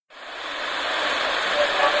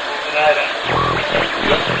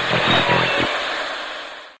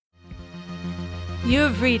You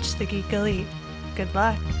have reached the Geek Elite. Good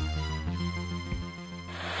luck.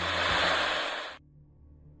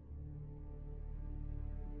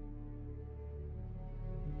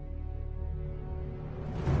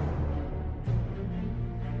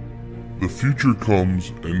 The future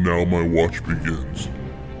comes, and now my watch begins.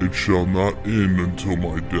 It shall not end until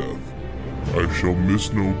my death. I shall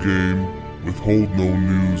miss no game, withhold no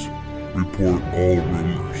news, report all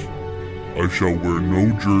rumors. I shall wear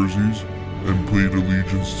no jerseys, and plead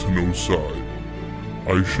allegiance to no side.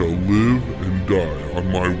 I shall live and die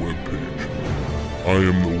on my webpage. I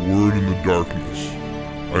am the word in the darkness.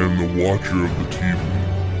 I am the watcher of the TV.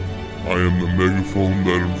 I am the megaphone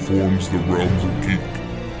that informs the realms of geek.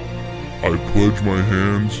 I pledge my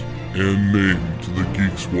hands and name to the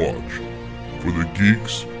Geeks Watch, for the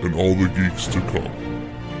geeks and all the geeks to come.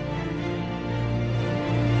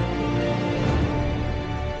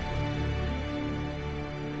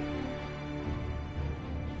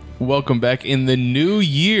 Welcome back in the new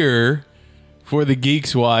year for the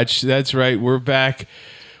Geeks Watch. That's right, we're back.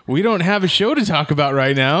 We don't have a show to talk about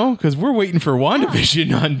right now because we're waiting for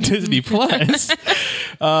WandaVision on Disney Plus.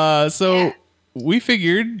 We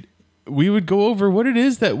figured we would go over what it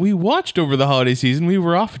is that we watched over the holiday season. We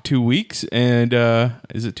were off for 2 weeks, and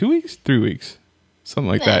is it 2 weeks? 3 weeks, something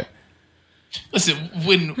like that. Listen,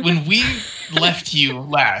 when we left you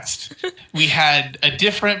last, we had a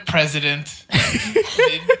different president.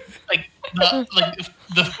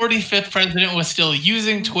 The 45th president was still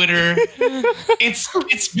using Twitter.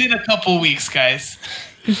 It's been a couple weeks, guys.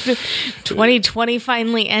 2020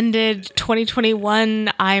 finally ended.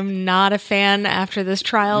 2021, I'm not a fan after this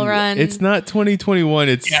trial run. It's not 2021.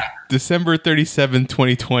 It's December 37th,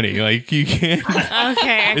 2020. Like, you can't.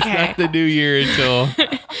 Okay. It's not the new year until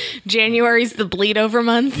January's the bleed over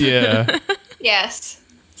month. Yeah. Yes.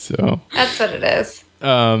 So that's what it is.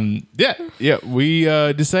 We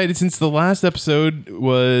decided, since the last episode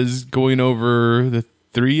was going over the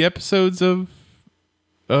 3 episodes of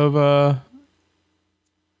what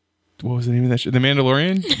was the name of that show? The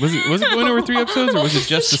Mandalorian? Was it going over 3 episodes, or was it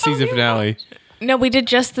just the season finale? No, we did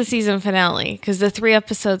just the season finale because the 3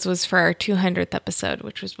 episodes was for our 200th episode,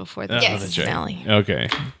 which was before the season finale. Okay,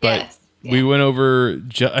 but we went over.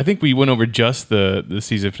 I think we went over just the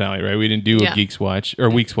season finale, right? We didn't do a Geeks Watch or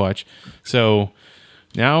Weeks Watch. So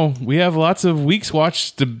now we have lots of Weeks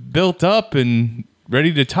Watch built up and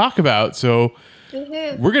ready to talk about. So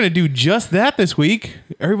we're going to do just that this week.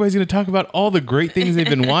 Everybody's going to talk about all the great things they've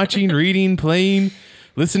been watching, reading, playing,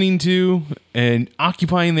 listening to, and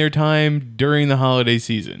occupying their time during the holiday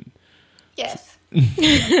season. Yes.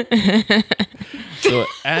 So,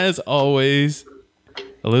 as always,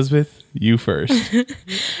 Elizabeth, you first.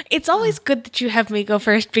 It's always good that you have me go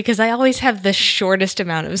first because I always have the shortest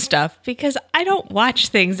amount of stuff because I don't watch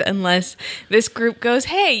things unless this group goes,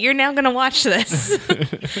 hey, you're now going to watch this.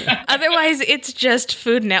 Otherwise, it's just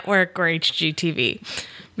Food Network or HGTV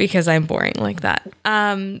because I'm boring like that.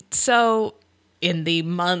 So in the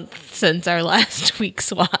month since our last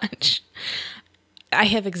week's watch, I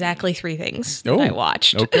have exactly 3 things that I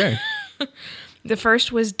watched. Okay. The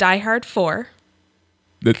first was Die Hard 4.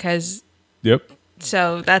 Because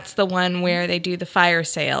so that's the one where they do the fire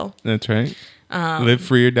sale. That's right. Live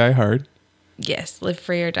Free or Die Hard. Yes, Live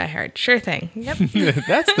Free or Die Hard. Sure thing. Yep.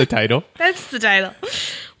 That's the title. That's the title.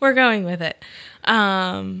 We're going with it.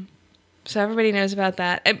 So everybody knows about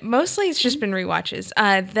that. Mostly it's just been rewatches.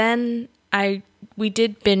 Then we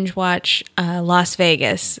did binge watch Las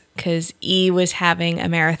Vegas because E was having a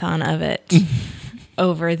marathon of it.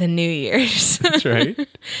 Over the New Year's. That's right.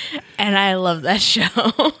 And I love that show.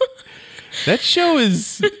 That show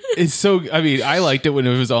is so, I mean, I liked it when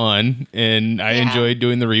it was on and I enjoyed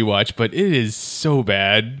doing the rewatch, but it is so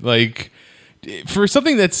bad. Like, for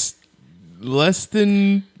something that's less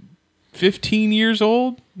than 15 years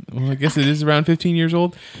old, well, I guess it is around 15 years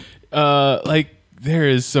old. Like, there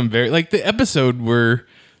is some like the episode where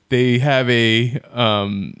they have a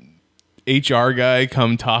HR guy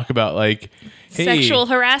come talk about like, hey, sexual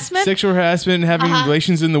harassment, having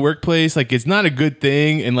relations in the workplace. Like, it's not a good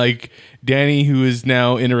thing. And like Danny, who is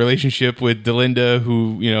now in a relationship with Delinda,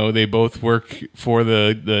 who, you know, they both work for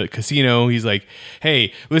the casino. He's like,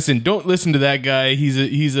 hey, listen, don't listen to that guy. He's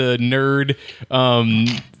a nerd.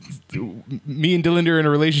 Me and Delinda are in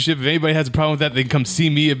a relationship. If anybody has a problem with that, they can come see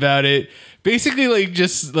me about it. Basically, like,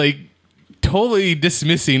 just like totally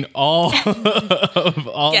dismissing all of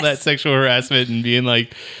all that sexual harassment and being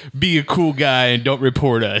like, be a cool guy and don't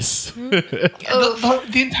report us.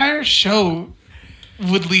 The entire show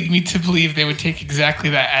would lead me to believe they would take exactly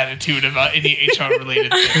that attitude about any HR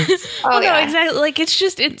related things. Oh, No, exactly. Like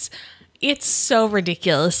it's so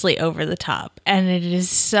ridiculously over the top, and it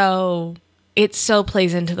so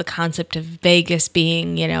plays into the concept of Vegas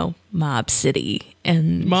being, Mob City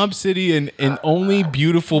and Mob City and only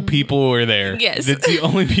beautiful people are there. Yes. That's the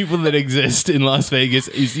only people that exist in Las Vegas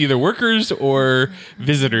is either workers or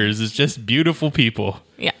visitors. It's just beautiful people.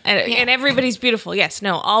 yeah, and everybody's beautiful. Yes,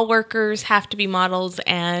 no, all workers have to be models,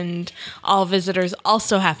 and all visitors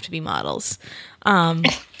also have to be models.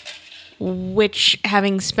 Which,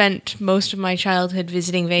 having spent most of my childhood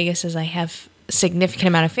visiting Vegas, as I have a significant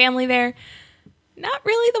amount of family there, not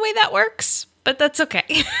really the way that works, but that's okay.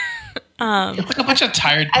 It's like a bunch of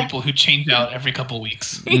tired people who change out every couple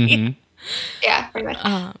weeks. Yeah, pretty much.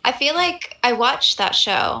 I feel like I watched that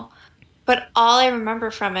show, but all I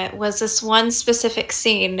remember from it was this one specific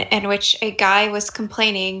scene in which a guy was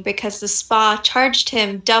complaining because the spa charged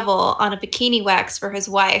him double on a bikini wax for his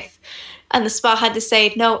wife. And the spa had to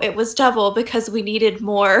say, no, it was double because we needed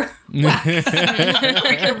more wax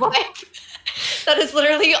for your wife. That is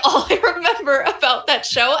literally all I remember about that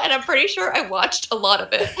show, and I'm pretty sure I watched a lot of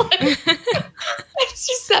it. It's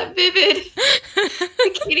just that vivid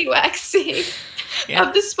bikini wax scene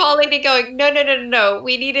of the spa lady going, no,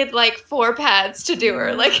 we needed like 4 pads to do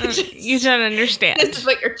her. Like, You don't understand. this is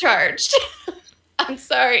what you're charged. I'm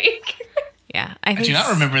sorry. Yeah, I do not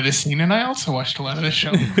remember this scene, and I also watched a lot of this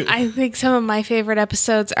show. I think some of my favorite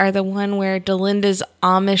episodes are the one where Delinda's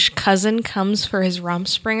Amish cousin comes for his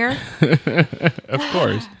Rumspringa. Of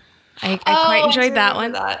course. I quite enjoyed that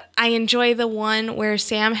remember one. that. I enjoy the one where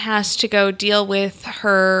Sam has to go deal with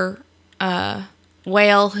her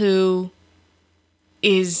whale who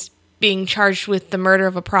is being charged with the murder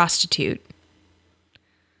of a prostitute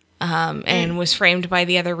and was framed by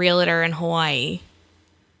the other realtor in Hawaii.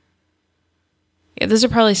 Yeah, those are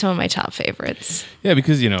probably some of my top favorites. Yeah,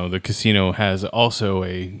 because, the casino has also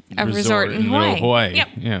a resort in the middle of Hawaii. Hawaii. Yep.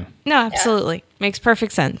 Yeah. No, absolutely. Makes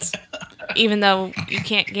perfect sense. Even though you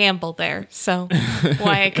can't gamble there. So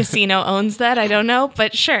why a casino owns that, I don't know.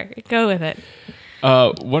 But sure, go with it.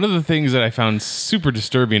 One of the things that I found super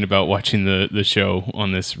disturbing about watching the show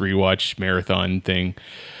on this rewatch marathon thing.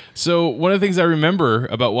 So one of the things I remember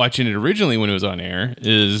about watching it originally when it was on air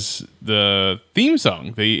is the theme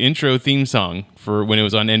song, the intro theme song for when it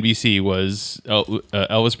was on NBC was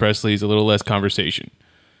Elvis Presley's "A Little Less Conversation."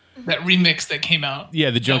 That remix that came out. Yeah,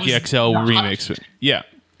 the Junkie XL remix. Yeah.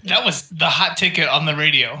 That was the hot ticket on the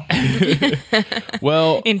radio.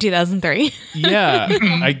 Well, In 2003. yeah,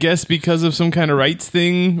 I guess because of some kind of rights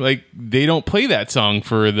thing, like they don't play that song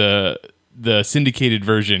for the syndicated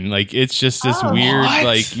version. Like it's just this weird, what?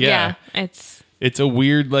 like it's a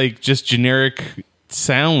weird, like just generic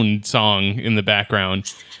sound song in the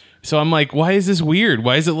background. So I'm like, why is this weird?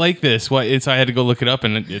 Why is it like this? So I had to go look it up,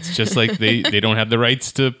 and it's just like they don't have the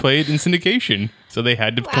rights to play it in syndication, so they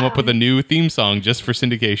had to come up with a new theme song just for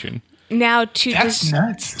syndication. Now, That's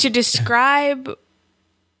nuts. to describe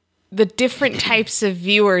the different types of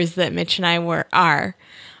viewers that Mitch and I are,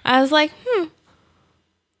 I was like,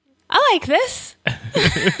 I like this.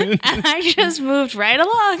 And I just moved right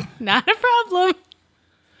along. Not a problem.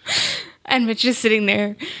 And Mitch is sitting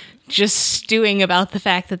there just stewing about the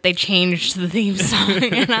fact that they changed the theme song,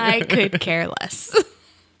 and I could care less.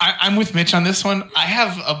 I'm with Mitch on this one. I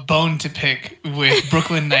have a bone to pick with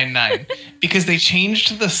Brooklyn Nine-Nine because they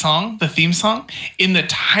changed the theme song, in the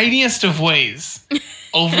tiniest of ways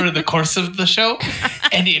over the course of the show,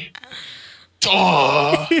 and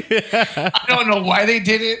I don't know why they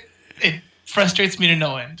did it. It frustrates me to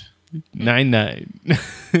no end. 9-9.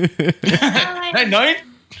 9-9?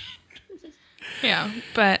 Yeah,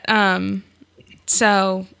 but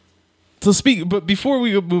so But before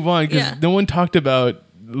we move on, because no one talked about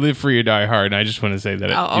Live Free or Die Hard, and I just want to say that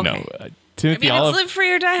Timothy it's Live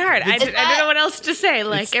Free or Die Hard. I don't know what else to say.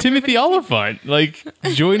 Like it's Timothy Oliphant, like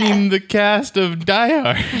joining the cast of Die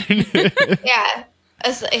Hard. Yeah.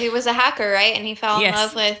 He was a hacker, right? And he fell in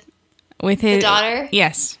love with his daughter?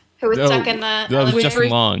 Yes. who was stuck in the That was elevator. Justin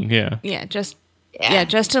Long, yeah. Yeah, Yeah.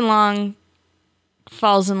 Justin Long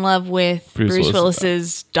falls in love with Bruce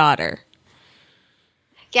Willis's daughter.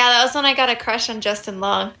 Yeah, that was when I got a crush on Justin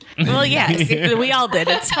Long. Well, yes, we all did.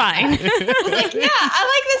 It's fine. I was like, yeah, I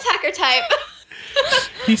like this hacker type.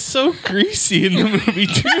 He's so greasy in the movie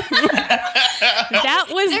too. That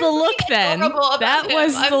was There's the look something then. adorable about That him.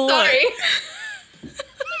 was I'm the look. sorry.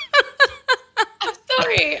 I'm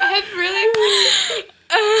sorry.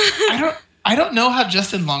 I don't know how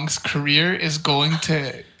Justin Long's career is going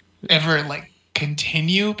to ever like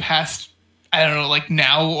continue past, I don't know, like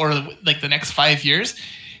now or like the next 5 years,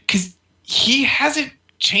 because he hasn't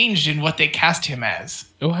changed in what they cast him as.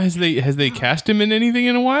 Oh, has they cast him in anything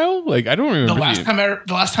in a while? Like, I don't remember.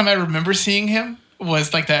 The last time I remember seeing him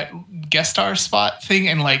was like that guest star spot thing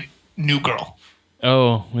in like New Girl.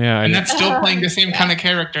 Oh, yeah. And that's still playing the same kind of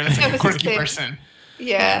character. That's like a quirky person.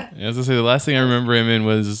 Yeah. I was gonna say the last thing I remember him in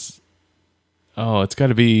was, it's got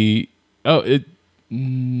to be. Was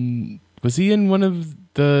he in one of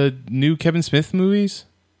the new Kevin Smith movies?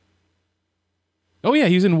 Oh yeah,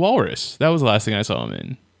 he was in Walrus. That was the last thing I saw him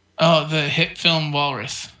in. Oh, the hit film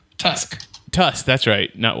Walrus. Tusk. That's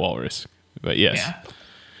right, not Walrus, but yes. Yeah.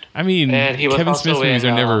 I mean, And he was Kevin also Smith movies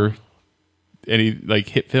in, are never any like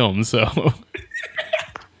hit films, so.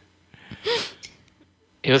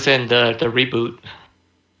 He was in the reboot.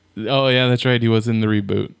 Oh yeah, that's right. He was in the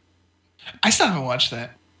reboot. I still haven't watched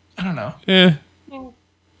that. I don't know. Yeah.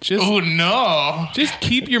 Just Oh no. just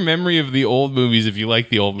keep your memory of the old movies if you like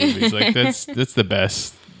the old movies. Like that's the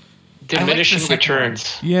best. Diminishing the second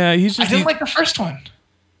returns. Yeah, he's I just. didn't like the first one.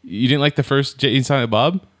 You didn't like the first Jay and Silent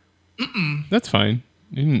Bob? That's fine.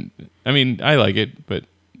 You didn't, I mean, I like it, but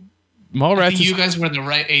I Mallrats think is. you guys were the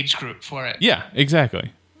right age group for it. Yeah,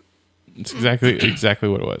 exactly. It's exactly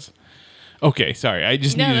what it was. Okay, sorry. I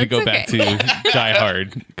just No, needed to go back that's to Die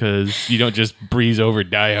Hard because you don't just breeze over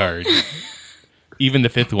Die Hard. Even the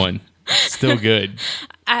fifth one, still good.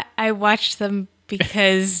 I watch them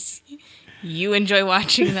because you enjoy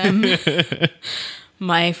watching them.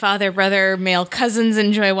 My father, brother, male cousins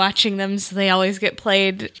enjoy watching them, so they always get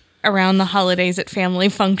played around the holidays at family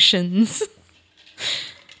functions.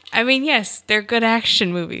 I mean, yes, they're good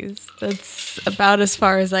action movies. That's about as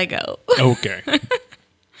far as I go. Okay.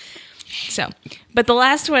 So, but the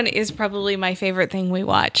last one is probably my favorite thing we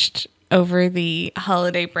watched over the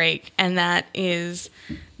holiday break, and that is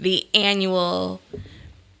the annual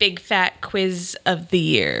Big Fat Quiz of the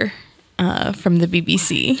Year from the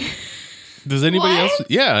BBC. Does anybody What? else?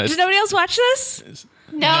 Yeah. Does nobody else watch this?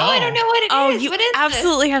 No, I don't know what it is. Oh, you What is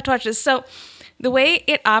absolutely have to watch this. So, the way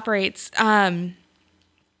it operates,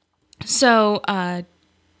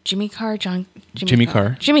 Jimmy Carr.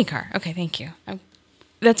 Okay, thank you.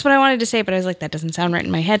 That's what I wanted to say, but I was like, that doesn't sound right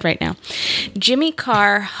in my head right now. Jimmy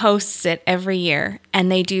Carr hosts it every year,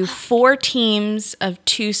 and they do 4 teams of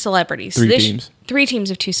 2 celebrities. Teams. 3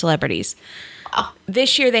 teams of 2 celebrities. Wow.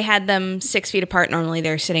 This year they had them 6 feet apart. Normally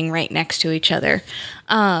they're sitting right next to each other.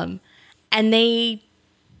 And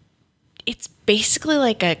it's basically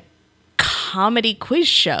like a comedy quiz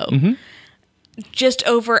show. Just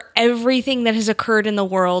over everything that has occurred in the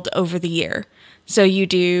world over the year. So you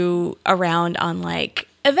do a round on like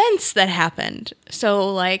events that happened.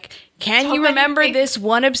 So like, can So you many remember things. this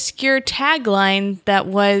one obscure tagline that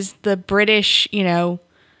was the British,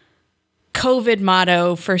 COVID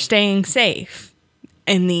motto for staying safe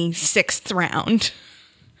in the 6th round?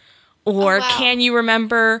 Or wow. can you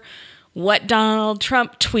remember what Donald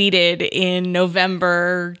Trump tweeted in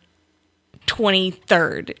November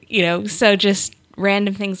 23rd? So just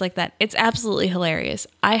random things like that. It's absolutely hilarious.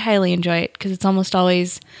 I highly enjoy it because it's almost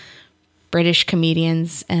always British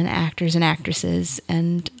comedians and actors and actresses,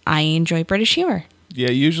 and I enjoy British humor. Yeah,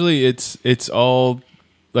 usually it's all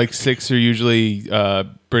like 6 are usually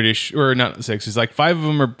British, or not 6. It's like 5 of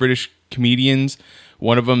them are British comedians.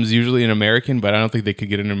 One of them is usually an American, but I don't think they could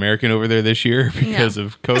get an American over there this year because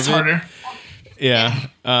of COVID. It's harder. Yeah.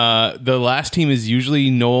 The last team is usually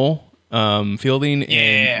Noel Fielding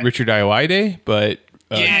and Richard Ayoade, but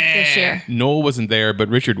This year. Noel wasn't there, but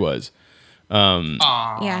Richard was.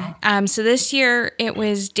 Yeah. So this year it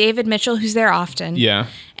was David Mitchell, who's there often. Yeah.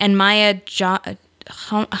 And Maya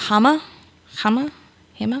Hama?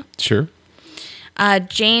 Sure.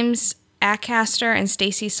 James Acaster and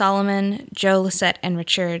Stacey Solomon, Joe Lisette, and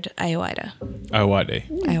Richard Ayoade.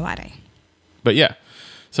 But yeah.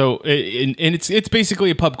 So and it's basically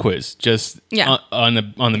a pub quiz, just on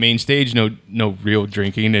the main stage. No real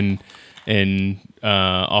drinking and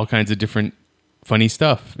all kinds of different funny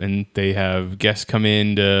stuff. And they have guests come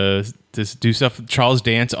in to do stuff. Charles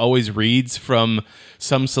Dance always reads from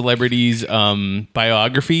some celebrity's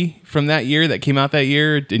biography from that year that came out that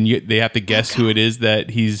year, and they have to guess who it is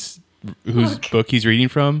that whose book he's reading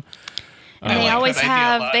from. And they always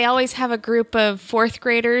have a group of 4th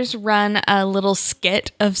graders run a little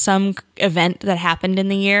skit of some event that happened in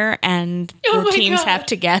the year, and Oh the my teams God. have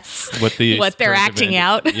to guess What they're current acting event-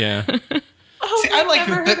 out. Yeah. Oh, See, I like I've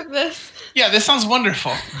never that- heard of this. Yeah, this sounds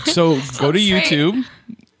wonderful. So go to Sounds great. YouTube,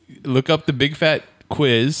 look up the Big Fat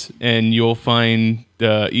Quiz, and you'll find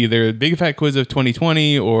either Big Fat Quiz of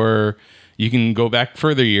 2020, or you can go back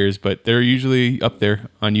further years, but they're usually up there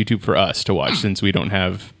on YouTube for us to watch since we don't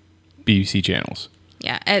have BBC channels.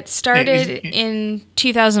 Yeah, it started in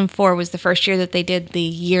 2004 was the first year that they did the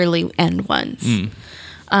yearly end ones.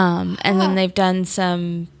 And then they've done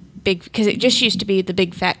some big, because it just used to be the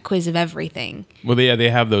big fat quiz of everything. Well, they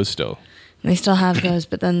have those still. They still have those,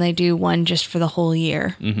 but then they do one just for the whole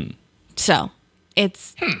year. So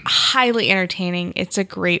it's highly entertaining. It's a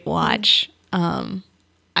great watch.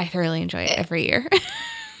 I thoroughly enjoy it every year.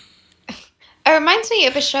 It reminds me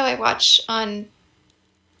of a show I watch on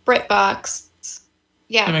BritBox.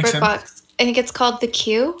 Yeah, That makes BritBox. sense. I think it's called The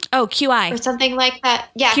Q Oh, or QI. something like that.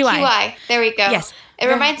 Yeah, QI. QI. There we go. Yes. It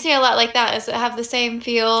reminds me a lot like that. Does it have the same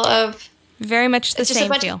feel of Very much the It's just a same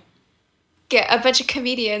bunch- feel. a bunch of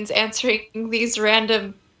comedians answering these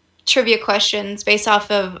random trivia questions based off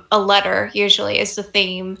of a letter, usually, is the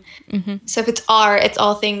theme. So if it's R, it's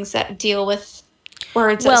all things that deal with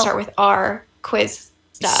words that Well- start with R, quiz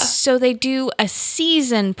stuff. So they do a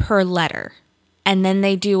season per letter, and then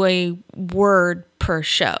they do a word per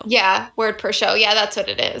show. Yeah, word per show. Yeah, that's what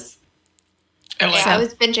it is. I like Yeah, I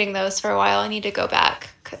was binging those for a while. I need to go back.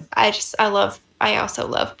 'Cause I also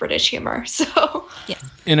love British humor. So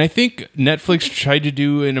And I think Netflix tried to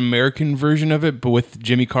do an American version of it, but with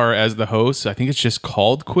Jimmy Carr as the host. I think it's just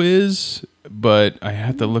called Quiz, but I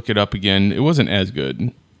have to look it up again. It wasn't as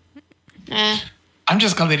good. I'm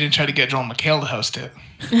just glad they didn't try to get Joel McHale to host it.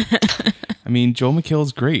 I mean, Joel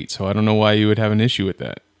McHale's great, so I don't know why you would have an issue with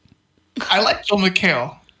that. I like Joel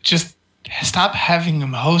McHale. Just stop having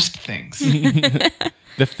him host things.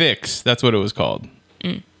 The Fix, that's what it was called.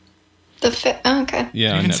 okay. Yeah,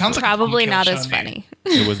 It on even Netflix. sounds like a Probably Joel McHale not as show funny.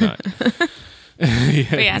 It was not.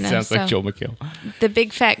 yeah, it no, sounds like so- Joel McHale. The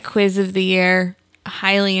big fat quiz of the year,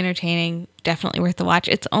 highly entertaining, definitely worth the watch.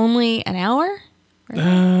 It's only an hour.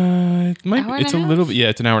 It might. Hour and It's a a half? little bit. Yeah,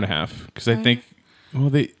 it's an hour and a half because I think. Well,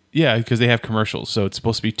 because they have commercials, so it's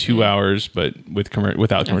supposed to be 2 hours, but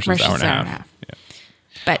without commercials, commercials, hour and a half. Yeah.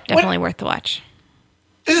 But definitely worth the watch.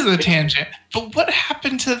 This is a tangent, but what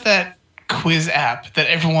happened to that quiz app that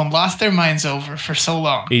everyone lost their minds over for so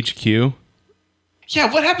long? HQ.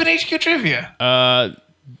 Yeah, what happened to HQ Trivia?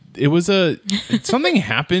 It was something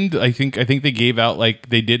happened. I think they gave out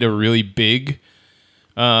they did a really big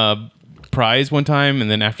prize one time, and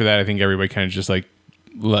then after that, I think everybody kind of just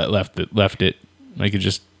left it. Like it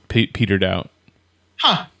just petered out.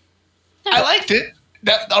 Huh. I liked it.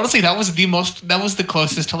 That honestly, that was the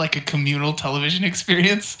closest to like a communal television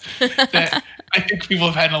experience that I think people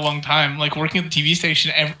have had in a long time. Like working at the TV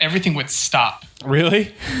station, everything would stop.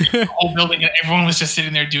 Really? The whole building, and everyone was just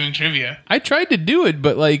sitting there doing trivia. I tried to do it,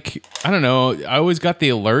 but I don't know. I always got the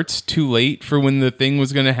alerts too late for when the thing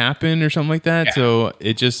was going to happen or something like that. Yeah. So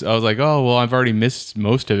I was like, oh, well, I've already missed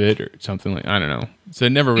most of it or something I don't know. So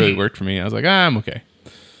it never really worked for me. I was like, I'm okay.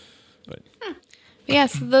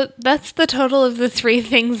 Yes, that's the total of the 3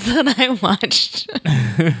 things that I watched.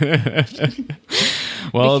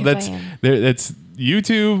 Well, Because I that's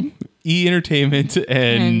YouTube, E-Entertainment,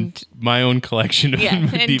 and my own collection of and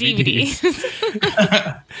DVDs.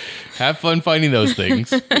 DVDs. Have fun finding those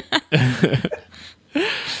things.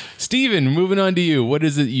 Steven, moving on to you. What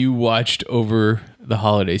is it you watched over the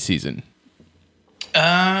holiday season?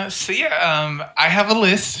 I have a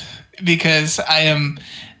list because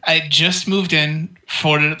I just moved in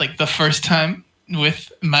for the first time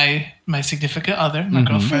with my significant other, my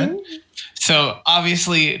girlfriend. So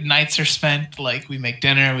obviously nights are spent we make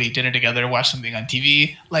dinner, we eat dinner together, watch something on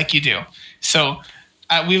TV like you do. So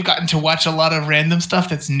we've gotten to watch a lot of random stuff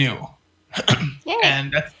that's new. Yeah.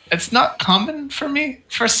 And that's not common for me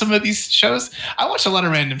for some of these shows. I watch a lot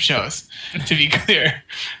of random shows, to be clear.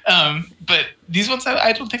 But these ones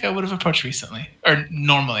I don't think I would have approached recently or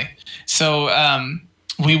normally. So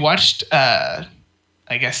we watched, I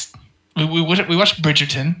guess, we watched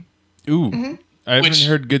Bridgerton. Ooh, I haven't Which-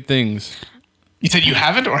 heard good things. You said you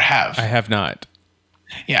haven't or have? I have not.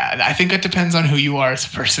 Yeah, I think it depends on who you are as a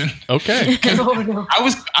person. Okay.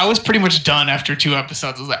 I was pretty much done after 2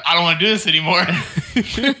 episodes. I was like, I don't want to do this anymore.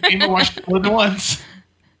 Maybe watch it more than once.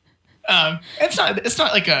 It's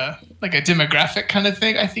not like a demographic kind of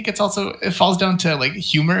thing. I think it falls down to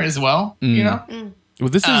humor as well. You know. Well,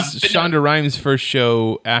 this is but no- Shonda Rhimes' first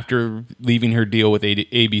show after leaving her deal with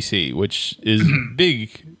ABC, which is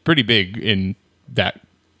pretty big in that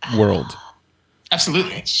world.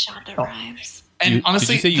 Absolutely. It's Shonda Rhimes. And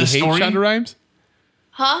honestly, did you say you the hate story, Shonda Rhimes?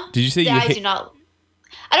 Huh? Did you say yeah, you I hate? do not.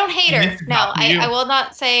 I don't hate her. It's No, not you. I will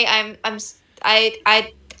not say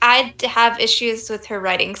I have issues with her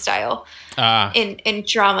writing style in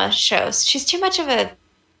drama shows. She's too much of a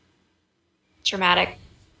dramatic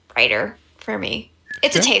writer for me.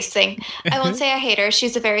 It's a taste thing. I won't say I hate her.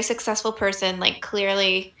 She's a very successful person.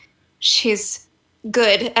 Clearly, she's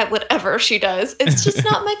good at whatever she does. It's just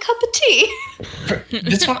not my cup of tea.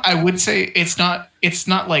 This one, I would say it's not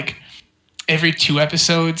like every 2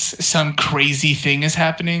 episodes some crazy thing is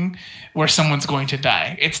happening where someone's going to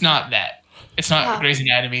die. It's not that. It's not Grey's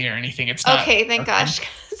Anatomy or anything. It's not. Okay, thank gosh.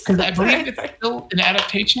 Because I believe it's still an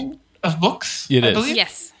adaptation of books. It is. believe.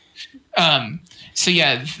 Yes. So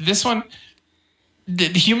yeah, this one, the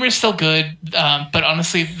humor is still good, but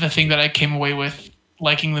honestly, the thing that I came away with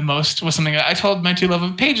liking the most was something that I told my 2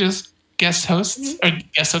 lovely pages, guest hosts or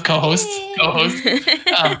guest co-hosts,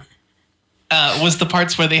 was the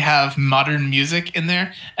parts where they have modern music in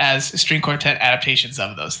there as string quartet adaptations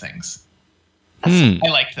of those things. I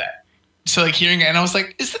liked that. So like hearing it, and I was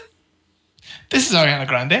like, this is Ariana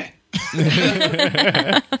Grande.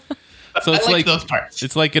 So it's I like those parts.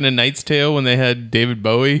 It's like in A Knight's Tale when they had David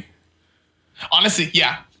Bowie. Honestly,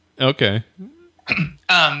 yeah. Okay.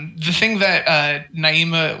 The thing that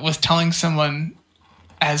Naima was telling someone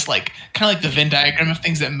as like kind of like the Venn diagram of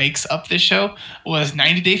things that makes up this show was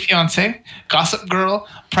 90 Day Fiancé, Gossip Girl,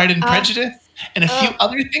 Pride and Prejudice, and a few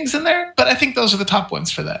other things in there. But I think those are the top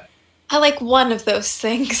ones for that. I like one of those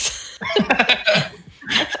things.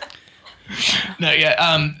 No,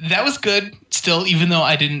 yeah, that was good still, even though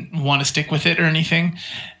I didn't want to stick with it or anything.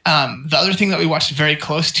 The other thing that we watched very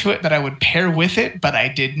close to it that I would pair with it, but I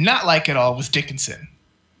did not like at all, was Dickinson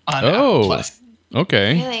on Apple Plus.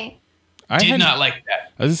 Okay. Really? I Did hadn't- not like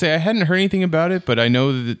that. I was gonna say I hadn't heard anything about it, but I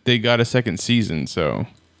know that they got a second season, so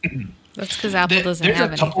That's because Apple doesn't There's a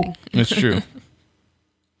have couple- anything. that's true.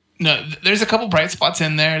 No, there's a couple bright spots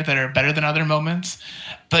in there that are better than other moments,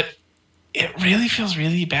 but it really feels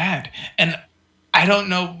really bad. And I don't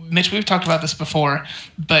know, Mitch, we've talked about this before,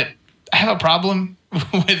 but I have a problem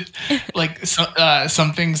with like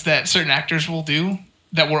some things that certain actors will do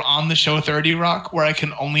that were on the show 30 Rock, where I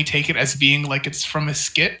can only take it as being like it's from a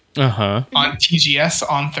skit Uh-huh. on TGS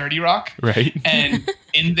on 30 Rock. Right. And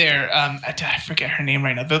in there, I forget her name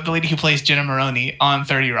right now, the lady who plays Jenna Maroney on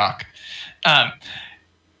 30 Rock.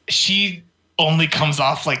 She only comes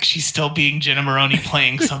off like she's still being Jenna Maroney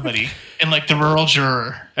playing somebody in like The Rural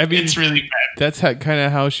Juror. I mean, it's really bad. That's kind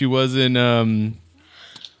of how she was in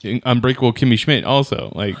Unbreakable Kimmy Schmidt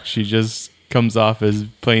also. Like she just comes off as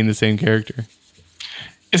playing the same character.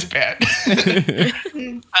 It's bad.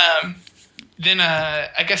 Then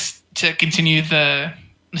I guess to continue the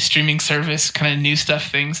streaming service kind of new stuff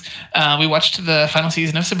things, we watched the final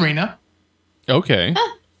season of Sabrina. Okay.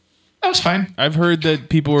 That was fine. I've heard that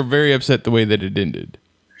people were very upset the way that it ended.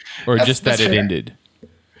 Or just that that's it fair. ended.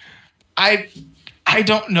 I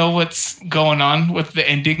don't know what's going on with the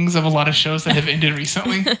endings of a lot of shows that have ended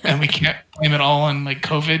recently, and we can't blame it all on like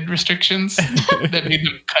COVID restrictions that made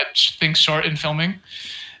them cut things short in filming.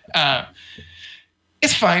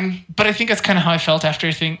 It's fine, but I think that's kind of how I felt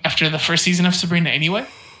after the first season of Sabrina anyway.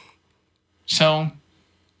 So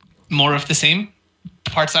more of the same.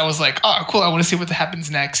 Parts I was like, oh cool, I want to see what happens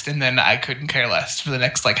next, and then I couldn't care less for the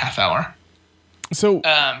next like half hour. So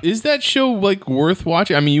is that show like worth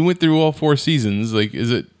watching? I mean, you went through all 4 seasons. Like,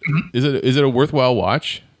 is it is it a worthwhile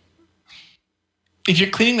watch? If you're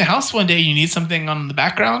cleaning the house one day, you need something on the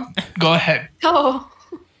background, go ahead. Oh.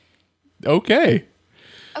 Okay.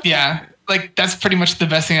 Yeah, like that's pretty much the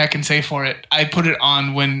best thing I can say for it. I put it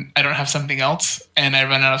on when I don't have something else, and I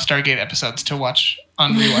run out of Stargate episodes to watch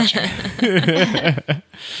on rewatching.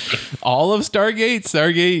 All of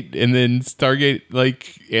Stargate, and then Stargate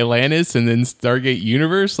like Atlantis, and then Stargate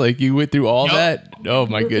Universe. Like you went through all Yup. that. Oh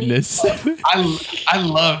my goodness. I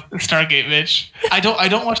love Stargate, Mitch. I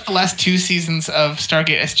don't watch the last 2 seasons of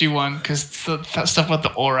Stargate SG-1 because the stuff with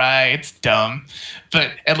the Ori, it's dumb.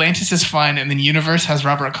 But Atlantis is fun, and then Universe has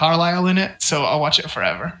Robert Carlyle in it, so I'll watch it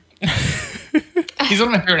forever. He's one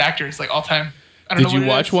of my favorite actors, like all time. I don't know Did you what it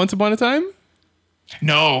watch is. Once Upon a Time?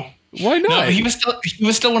 No. Why not? No, he was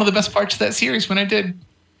still one of the best parts of that series when I did.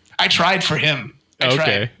 I tried for him. I tried.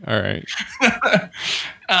 Okay. All right.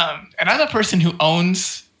 And I'm a person who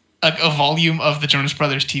owns a volume of the Jonas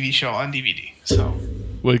Brothers TV show on DVD. So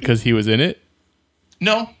Because he was in it?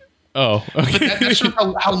 no, Oh, but okay. that shows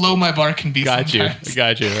how low my bar can be. Got you. sometimes.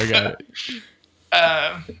 I got it.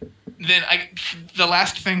 Then the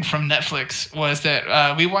last thing from Netflix was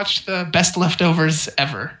that we watched the Best Leftovers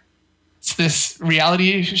Ever. It's this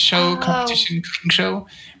reality show, competition cooking show,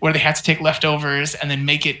 where they had to take leftovers and then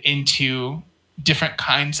make it into different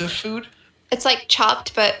kinds of food. It's like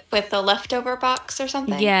Chopped, but with a leftover box or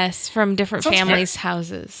something. Yes, from different Sounds families'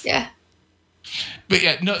 houses. Yeah. But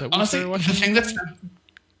yeah, no, we honestly, started watching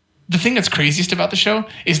the thing that's craziest about the show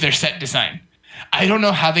is their set design. I don't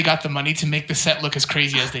know how they got the money to make the set look as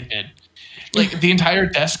crazy as they did. Like the entire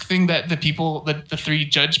desk thing that the 3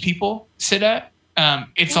 judge people sit at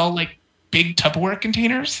It's all like big Tupperware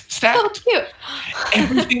containers stacked. Oh, cute.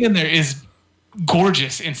 Everything in there is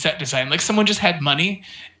gorgeous in set design. Like someone just had money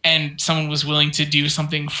and someone was willing to do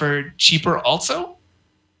something for cheaper also.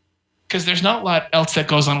 Because there's not a lot else that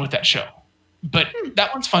goes on with that show. But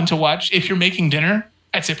that one's fun to watch. If you're making dinner,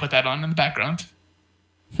 I'd say put that on in the background.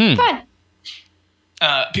 Fun.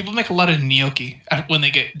 People make a lot of gnocchi when they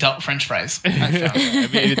get dealt French fries. I mean,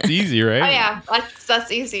 it's easy, right? Oh yeah,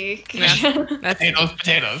 that's easy. That's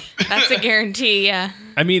Potatoes. that's a guarantee. Yeah.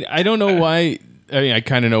 I mean, I don't know why. I mean, I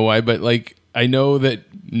kind of know why, but like, I know that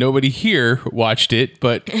nobody here watched it,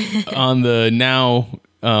 but on the now,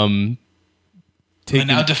 The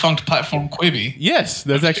now defunct platform Quibi. yes,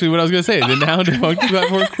 that's actually what I was gonna say. The now defunct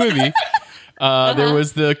platform Quibi. There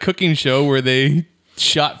was the cooking show where they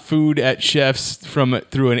shot food at chefs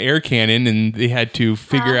through an air cannon, and they had to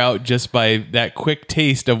figure out just by that quick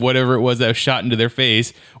taste of whatever it was that was shot into their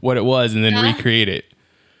face what it was, and then recreate it.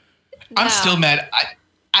 I'm No. still mad.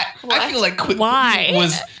 I feel like Why?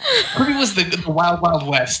 Quibi was the wild, wild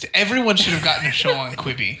west. Everyone should have gotten a show on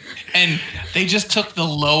Quibi. And they just took the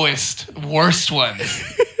lowest, worst ones.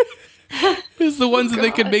 It was the ones that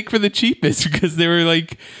they could make for the cheapest because they were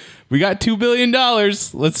like, we got $2 billion.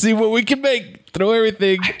 Let's see what we can make. Throw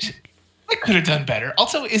everything. I could have done better.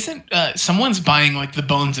 Also, isn't someone's buying like the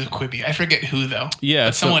bones of Quibi? I forget who though. Yeah,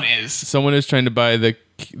 but someone is. Someone is trying to buy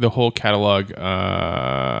the whole catalog.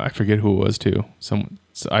 I forget who it was too. Someone.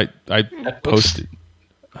 So I posted.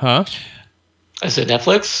 Huh? Is it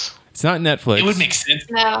Netflix? It's not Netflix. It would make sense.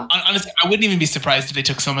 No. Honestly, I wouldn't even be surprised if they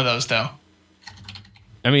took some of those though.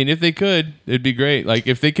 I mean, if they could, it'd be great. Like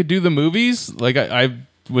if they could do the movies, like I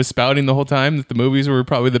was spouting the whole time that the movies were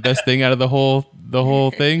probably the best thing out of the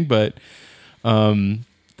whole thing, but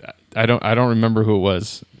I don't remember who it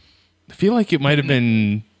was. I feel like it might have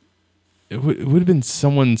been. It would have been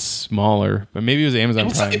someone smaller, but maybe it was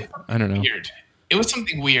Amazon Prime. I don't know. Weird. It was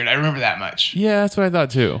something weird. I remember that much. Yeah, that's what I thought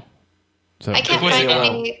too. So I can't was find it,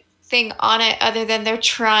 anything on it other than they're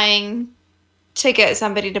trying to get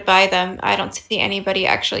somebody to buy them. I don't see anybody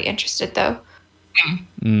actually interested though.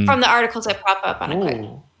 From the articles that pop up on a quick.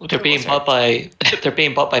 Ooh, they're being bought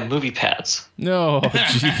by movie pads. No,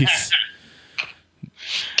 jeez.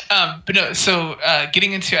 But no, so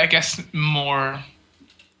getting into, I guess, more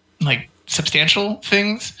like substantial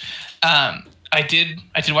things. I did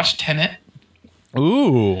watch Tenet.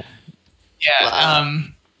 Ooh. Yeah.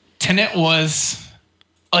 Tenet was,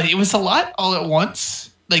 it was a lot all at once.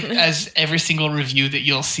 Like as every single review that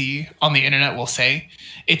you'll see on the internet will say,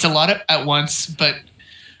 it's a lot at once. But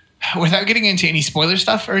without getting into any spoiler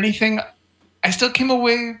stuff or anything, I still came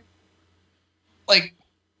away like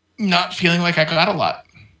not feeling like I got a lot.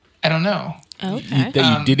 I don't know. Okay.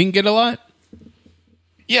 That you didn't get a lot?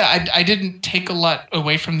 Yeah, I didn't take a lot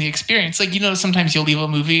away from the experience. Like, sometimes you'll leave a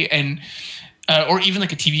movie and, or even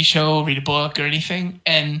like a TV show, read a book or anything,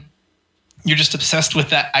 and you're just obsessed with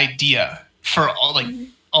that idea for all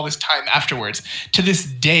this time afterwards. To this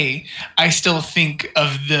day, I still think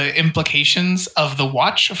of the implications of the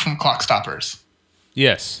watch from Clock Stoppers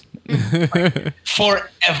Yes. forever.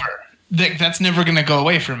 That's never going to go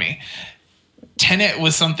away for me. Tenet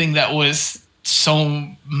was something that was so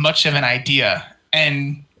much of an idea,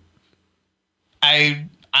 and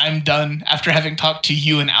I'm done after having talked to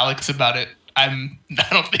you and Alex about it. I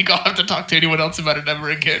don't think I'll have to talk to anyone else about it ever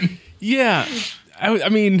again. Yeah. I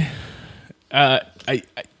mean,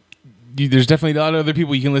 there's definitely a lot of other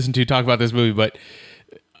people you can listen to talk about this movie, but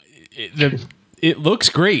it looks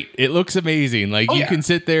great. It looks amazing. Like you can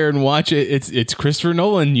sit there and watch it. It's Christopher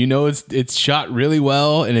Nolan. It's shot really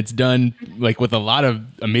well, and it's done like with a lot of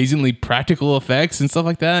amazingly practical effects and stuff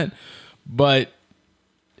like that. But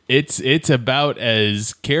it's about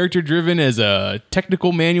as character driven as a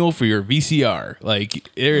technical manual for your VCR.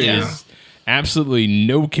 Like there is absolutely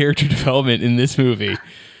no character development in this movie.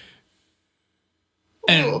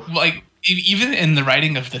 And like even in the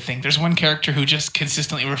writing of the thing, there's one character who just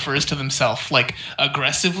consistently refers to themselves like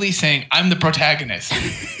aggressively saying, "I'm the protagonist."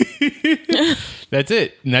 That's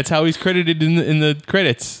it, and that's how he's credited in the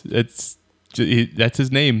credits. That's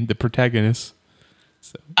his name, the protagonist.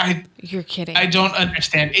 So. You're kidding. I don't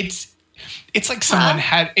understand. It's like someone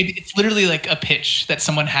had. It's literally like a pitch that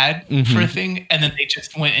someone had for a thing, and then they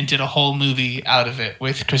just went and did a whole movie out of it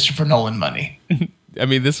with Christopher Nolan money. I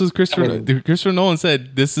mean, this was Christopher Nolan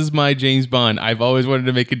said, "This is my James Bond. I've always wanted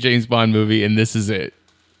to make a James Bond movie, and this is it."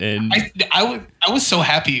 And I was so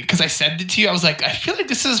happy because I said it to you. I was like, I feel like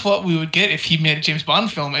this is what we would get if he made a James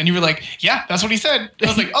Bond film, and you were like, "Yeah, that's what he said." I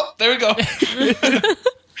was like, "Oh, there we go."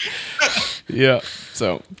 Yeah.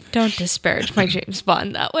 So Don't disparage my James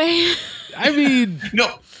Bond that way. I mean,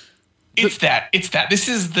 No, It's that. This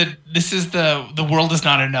is the world is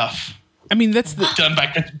not enough. I mean, that's Done by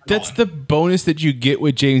Christopher that's Nolan. the bonus that you get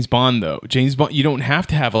with James Bond, though. James Bond, you don't have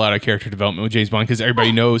to have a lot of character development with James Bond because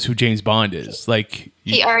everybody knows who James Bond is. Like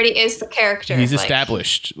He already is the character. he's like,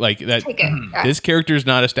 established. Like that, take it. Yeah. this character is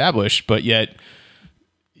not established, but yet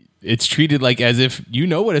it's treated like as if you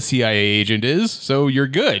know what a CIA agent is, so you're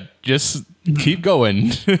good. Just keep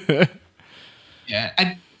going.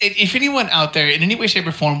 Yeah. If anyone out there in any way, shape,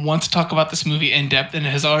 or form wants to talk about this movie in depth and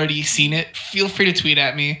has already seen it, feel free to tweet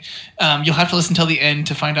at me. You'll have to listen till the end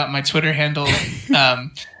to find out my Twitter handle.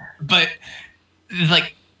 But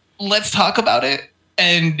like, let's talk about it.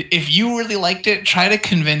 And if you really liked it, try to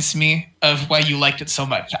convince me of why you liked it so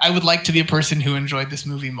much. I would like to be a person who enjoyed this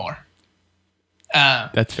movie more.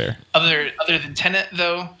 That's fair. Other than Tenet,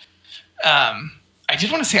 though, I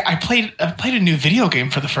did want to say I played a new video game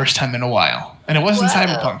for the first time in a while, and it wasn't Whoa.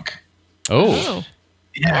 Cyberpunk. Oh,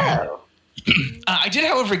 Yeah. Oh. I did,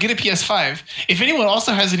 however, get a PS5. If anyone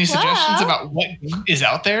also has any suggestions Wow. about what is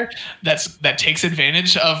out there that takes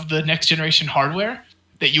advantage of the next generation hardware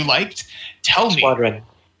that you liked, tell me. Squadron.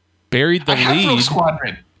 buried the I have Rogue lead.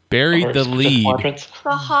 Squadron. Buried Or the lead. Squadrons.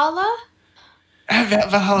 Valhalla? I have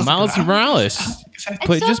Valhalla's Miles good. Morales. It's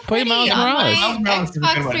Play- so just play pretty Miles on Morales. my Miles Morales is a good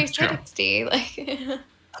Xbox one, true. 360. Like,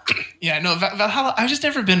 Yeah, no, Valhalla. I've just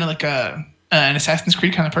never been like an Assassin's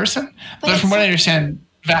Creed kind of person. But But from what I it's- understand,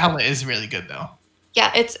 Valhalla is really good, though.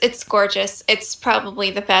 yeah, it's gorgeous. It's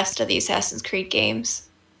probably the best of the Assassin's Creed games.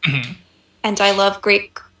 Mhm. And I love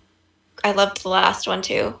Greek. I loved the last one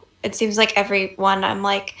too. It seems like every one I'm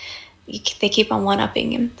like, they keep on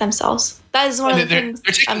one-upping themselves. That is one of the They're things.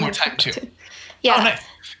 taking I'm more looking time, too. forward to. Yeah. Oh, nice.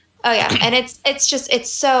 Oh yeah, and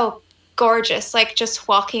it's so gorgeous. Like just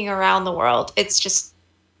walking around the world, it's just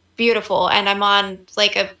beautiful. And I'm on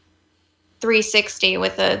like a 360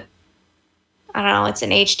 with a, I don't know, it's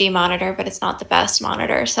an HD monitor, but it's not the best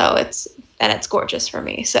monitor. So it's gorgeous for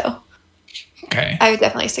me. So Okay. I would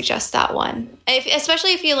definitely suggest that one,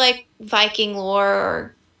 especially if you like Viking lore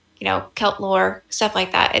or Celt lore, stuff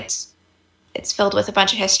like that. It's filled with a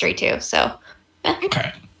bunch of history too. So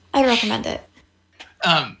Okay. I'd recommend it.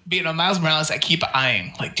 But Miles Morales, I keep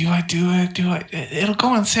eyeing. Like, do I do it? It'll go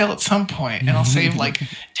on sale at some point, and I'll save like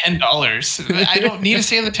 $10. I don't need to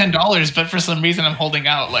save the $10, but for some reason I'm holding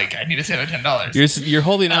out. Like, I need to save the $10. You're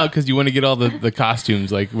holding out because you want to get all the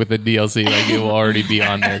costumes, like with the DLC, like it will already be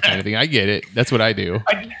on there, kind of thing. I get it. That's what I do.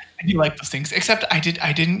 I do like those things, except I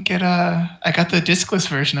didn't get I got the discless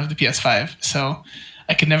version of the PS5, so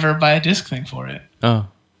I could never buy a disc thing for it. Oh,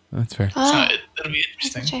 that's fair. So Oh, it'll be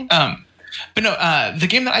interesting. shame. But no, the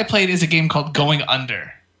game that I played is a game called Going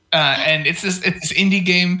Under. And it's this indie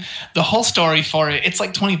game. The whole story for it, it's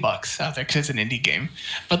like $20 out there because it's an indie game.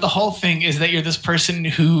 But the whole thing is that you're this person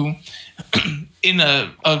who, in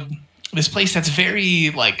this place that's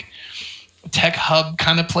very like tech hub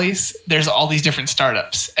kind of place, there's all these different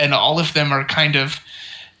startups, and all of them are kind of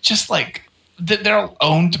just like they're all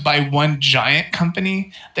owned by one giant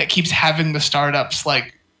company that keeps having the startups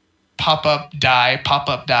like pop up,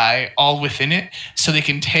 die, all within it, so they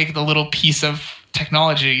can take the little piece of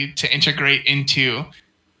technology to integrate into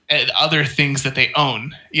other things that they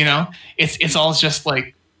own. It's all just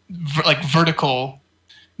like vertical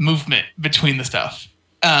movement between the stuff.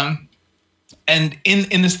 And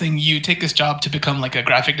in this thing, you take this job to become like a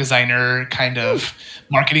graphic designer, kind of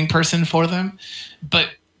marketing person for them, but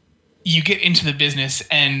you get into the business,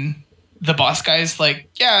 and the boss guy's like,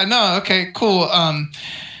 "Yeah, no, okay, cool.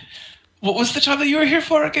 What was the job that you were here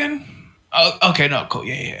for again?" Oh, okay, no, cool.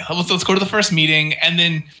 Yeah. Let's go to the first meeting. And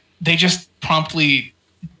then they just promptly,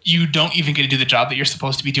 you don't even get to do the job that you're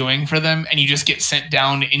supposed to be doing for them. And you just get sent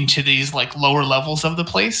down into these like lower levels of the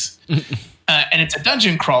place. And it's a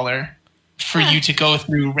dungeon crawler for you to go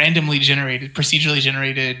through procedurally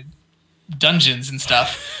generated dungeons and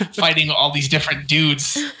stuff, fighting all these different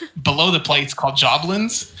dudes below the place called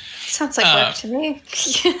Joblins. Sounds like work to me.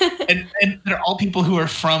 And they're all people who are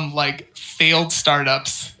from like failed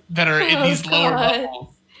startups that are in these lower God. levels.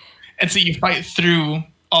 And so you fight through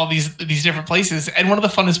all these different places. And one of the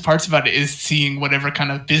funnest parts about it is seeing whatever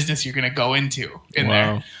kind of business you're going to go into in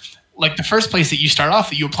there. Like the first place that you start off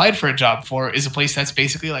that you applied for a job for is a place that's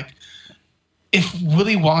basically like if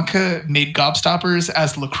Willy Wonka made Gobstoppers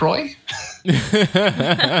as LaCroix.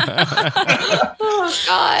 Oh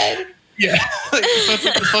God. Yeah. So it's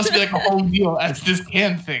supposed to be like a whole meal as this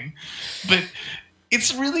can thing. But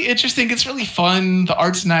it's really interesting. It's really fun. The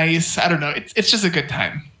art's nice. I don't know. It's just a good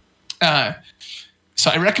time. So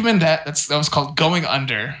I recommend that. That was called Going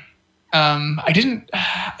Under. Did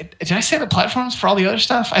I say the platforms for all the other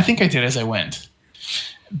stuff? I think I did as I went.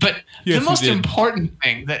 But Yes, the most we did. important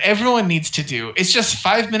thing that everyone needs to do is just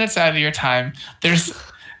 5 minutes out of your time. There's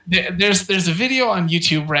a video on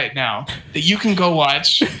YouTube right now that you can go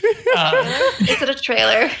watch. Is it a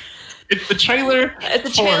trailer? It's the trailer It's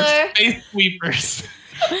a for trailer. Space Sweepers,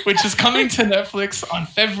 which is coming to Netflix on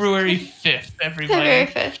February 5th, everybody. February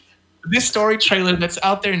 5th. This story trailer that's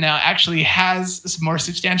out there now actually has some more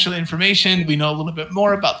substantial information. We know a little bit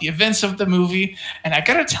more about the events of the movie. And I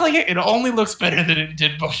gotta tell you, it only looks better than it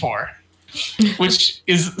did before, which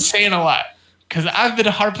is saying a lot. Because I've been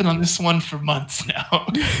harping on this one for months now.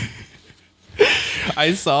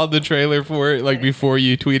 I saw the trailer for it like before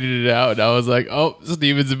you tweeted it out, and I was like, "Oh,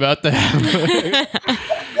 Steven's about to have."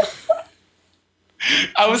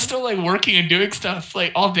 I was still like working and doing stuff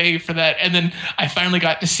like all day for that, and then I finally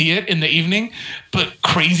got to see it in the evening. But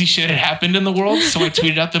crazy shit had happened in the world, so I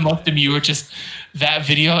tweeted out the most of you were just that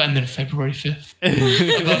video, and then February 5th. I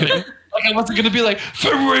love it. Like I wasn't gonna be like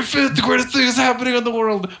February 5th, the greatest thing is happening in the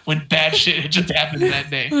world when bad shit had just happened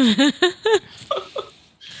that day.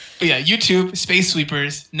 But yeah, YouTube, Space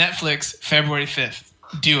Sweepers, Netflix, February 5th.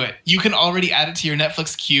 Do it. You can already add it to your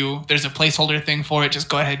Netflix queue. There's a placeholder thing for it. Just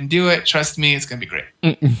go ahead and do it. Trust me, it's gonna be great.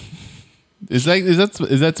 Is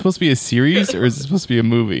that supposed to be a series or is it supposed to be a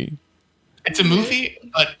movie? It's a movie,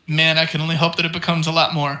 but man, I can only hope that it becomes a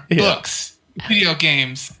lot more. Yeah. Books, video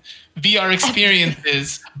games, VR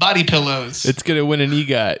experiences, body pillows. It's gonna win an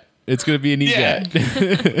EGOT. It's gonna be an Yeah.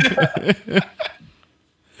 EGOT.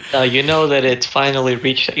 Now you know that it's finally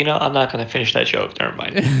reached. I'm not going to finish that joke. Never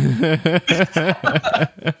mind.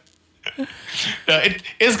 No, it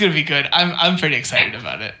is gonna be good. I'm pretty excited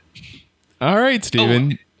about it. All right,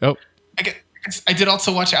 Steven. Oh, I did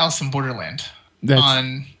also watch Alice in Borderland That's-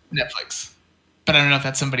 on Netflix, but I don't know if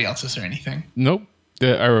that's somebody else's or anything. nope.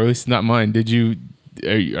 Or at least not mine. Did you?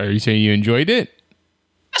 Are you saying you enjoyed it?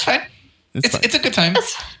 That's fine. It's fine. It's a good time.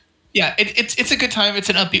 Yeah, it's a good time. It's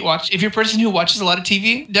an upbeat watch. If you're a person who watches a lot of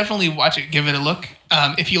TV, definitely watch it. Give it a look.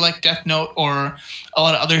 If you like Death Note or a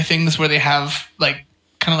lot of other things where they have like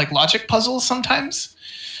kind of like logic puzzles sometimes,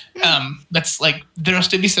 that's like there'll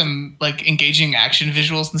still be some like engaging action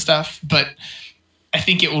visuals and stuff. But I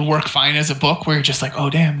think it would work fine as a book where you're just like, oh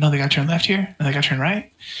damn, no, they got to turn left here, and they got to turn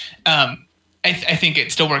right. I think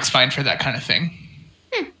it still works fine for that kind of thing.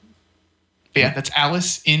 But yeah, that's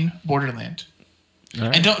Alice in Borderland. All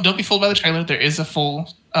right. And don't be fooled by the trailer. There is a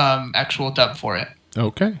full actual dub for it.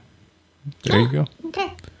 Okay. There you go.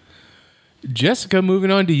 Okay. Jessica, moving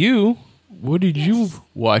on to you. What did you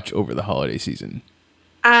watch over the holiday season?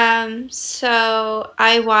 So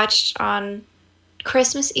I watched on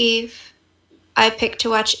Christmas Eve. I picked to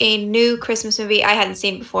watch a new Christmas movie I hadn't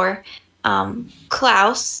seen before,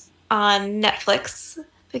 Klaus on Netflix,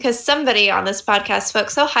 because somebody on this podcast spoke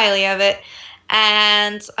so highly of it.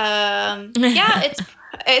 And yeah,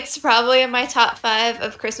 it's probably in my top 5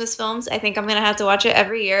 of Christmas films. I think I'm gonna have to watch it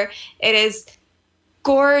every year. It is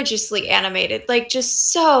gorgeously animated, like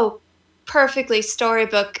just so perfectly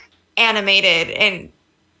storybook animated, and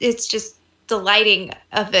it's just the lighting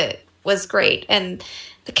of it was great, and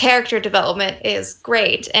the character development is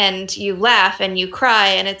great, and you laugh and you cry,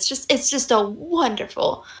 and it's just a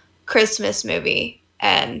wonderful Christmas movie,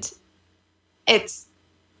 and it's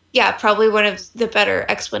probably one of the better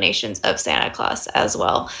explanations of Santa Claus as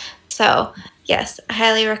well. So yes, I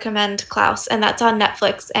highly recommend Klaus, and that's on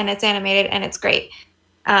Netflix, and it's animated and it's great.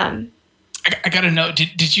 I gotta know,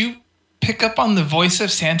 did you pick up on the voice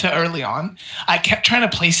of Santa early on? I kept trying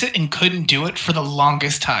to place it and couldn't do it for the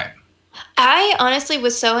longest time. I honestly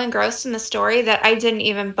was so engrossed in the story that I didn't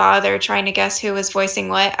even bother trying to guess who was voicing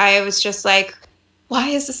what. I was just like, why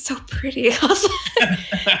is this so pretty?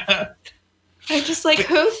 I'm just like,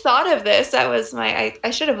 who thought of this? That was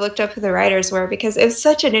I should have looked up who the writers were, because it was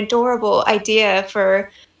such an adorable idea for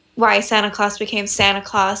why Santa Claus became Santa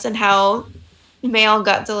Claus and how mail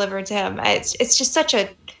got delivered to him. It's just such a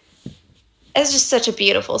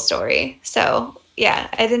beautiful story. So yeah,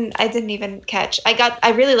 I didn't even catch.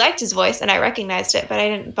 I really liked his voice and I recognized it, but I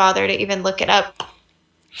didn't bother to even look it up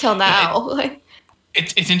till now.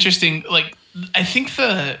 It's interesting. Like, I think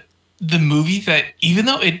the movie that, even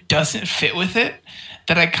though it doesn't fit with it,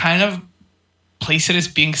 that I kind of place it as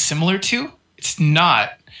being similar to, it's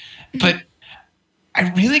not. But I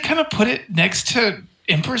really kind of put it next to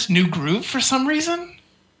Emperor's New Groove for some reason.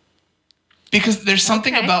 Because there's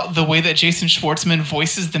something about the way that Jason Schwartzman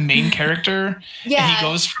voices the main character. Yeah. And he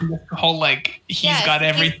goes from the whole, like, he's Yes, got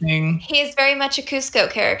everything. He is very much a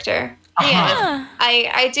Cusco character. Uh-huh.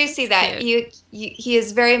 I do see that. He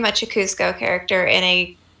is very much a Cusco character in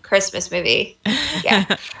a Christmas movie.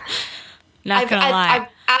 Yeah. Not gonna lie.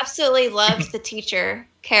 absolutely loved the teacher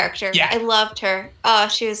character. Yeah. I loved her. Oh,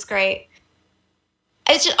 she was great.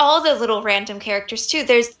 It's just all the little random characters too.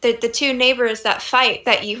 There's the two neighbors that fight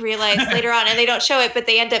that you realize later on, and they don't show it, but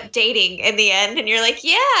they end up dating in the end, and you're like,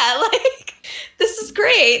 yeah, like this is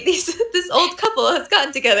great. This old couple has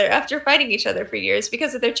gotten together after fighting each other for years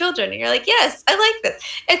because of their children, and you're like, yes, I like this.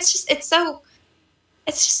 It's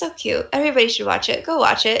just so cute. Everybody should watch it. Go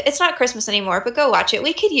watch it. It's not Christmas anymore, but go watch it.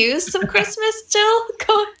 We could use some Christmas still.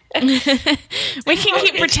 Go. We can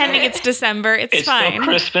keep pretending it's December. It's fine. Still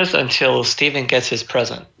Christmas until Steven gets his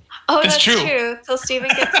present. Oh, That's that's true. true. Till Steven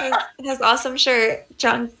gets his awesome shirt.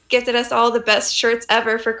 John gifted us all the best shirts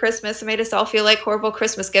ever for Christmas and made us all feel like horrible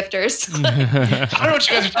Christmas gifters. I don't know what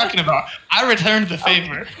you guys are talking about. I returned the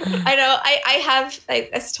favor. I know.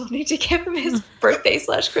 I still need to give him his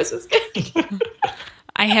birthday/Christmas gift.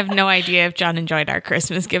 I have no idea if John enjoyed our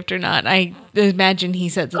Christmas gift or not. I imagine he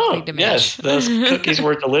said something to Mitch. Yes, those cookies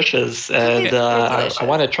were delicious, and Cookies were delicious. I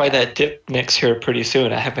want to try that dip mix here pretty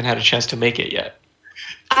soon. I haven't had a chance to make it yet.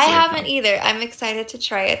 I haven't either. I'm excited to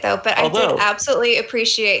try it though, but I Although- did absolutely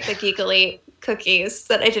appreciate the Geek Elite cookies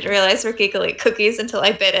that I didn't realize were Geek Elite cookies until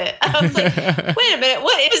I bit it. I was like, wait a minute,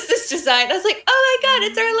 what is this design? I was like, oh my god,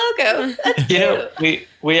 it's our logo. That's cute.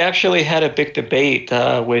 We actually had a big debate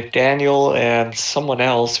with Daniel and someone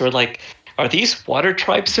else. We're like, are these water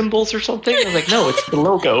tribe symbols or something? I was like, no, it's the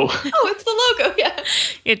logo. Oh, it's the logo, yeah.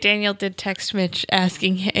 Yeah, Daniel did text Mitch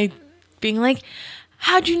asking, being like,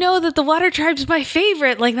 how'd you know that the Water Tribe's my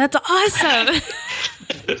favorite? Like, that's awesome.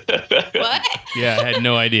 What? Yeah, I had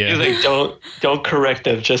no idea. He's like, don't correct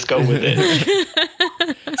them, just go with it.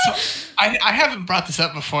 I haven't brought this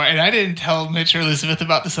up before, and I didn't tell Mitch or Elizabeth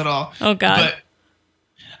about this at all. Oh, God. But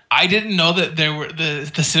I didn't know that there were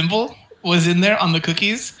the symbol was in there on the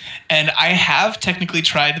cookies, and I have technically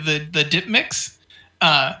tried the dip mix.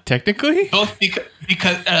 Technically? Both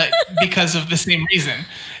because of the same reason.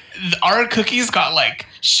 Our cookies got like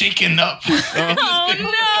shaken up. Oh,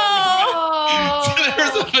 no. Oh, So there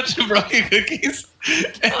was a bunch of broken cookies.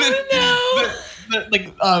 And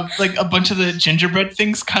like a bunch of the gingerbread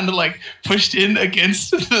things kind of like pushed in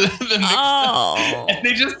against the mix. Oh. And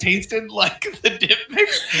they just tasted like the dip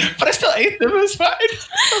mix. But I still ate them. It was fine.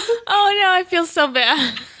 Oh, no, I feel so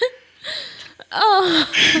bad.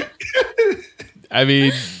 Oh. I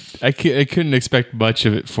mean, I couldn't expect much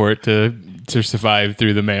of it for it to survive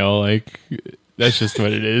through the mail. Like, that's just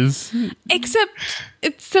what it is. Except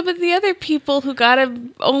it's some of the other people who got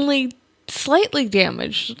him only slightly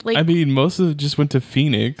damaged. Like, I mean, most of it just went to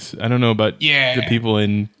Phoenix. I don't know about the people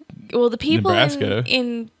in well, the people Nebraska.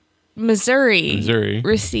 in Missouri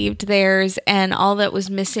received theirs, and all that was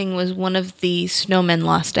missing was one of the snowmen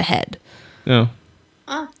lost a head. No.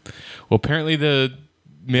 Oh. Well, apparently the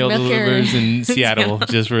mail Mail deliverers carrier. in Seattle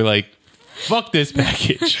just were like, fuck this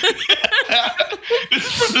package.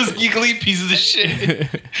 From those giggly pieces of shit.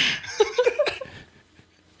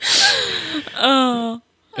 Oh.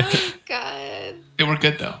 God. They were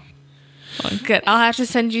good though. Well, good. I'll have to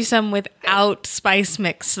send you some without spice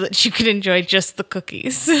mix so that you can enjoy just the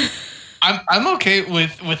cookies. I'm okay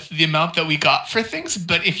with the amount that we got for things,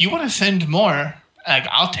 but if you want to send more, like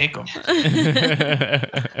I'll take them.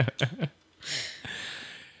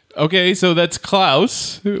 Okay, so that's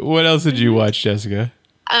Klaus. What else did you watch, Jessica?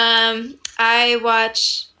 I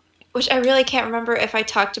watch, which I really can't remember if I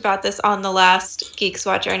talked about this on the last Geeks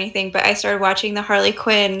Watch or anything, but I started watching the Harley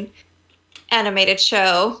Quinn animated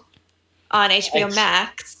show on HBO Nice.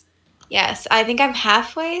 Max. Yes, I think I'm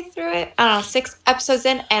halfway through it. I don't know, 6 episodes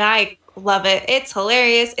in, and I love it. It's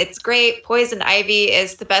hilarious. It's great. Poison Ivy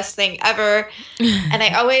is the best thing ever. And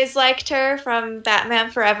I always liked her from Batman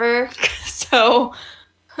Forever. So,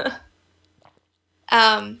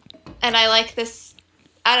 and I like this.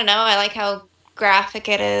 I don't know. I like how graphic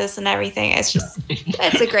it is and everything. It's just,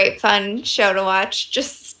 it's a great fun show to watch.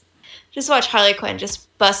 Just watch Harley Quinn just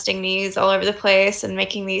busting knees all over the place and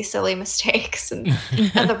making these silly mistakes. And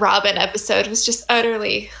the Robin episode was just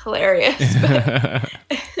utterly hilarious.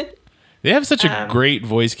 They have such a great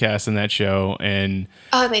voice cast in that show, and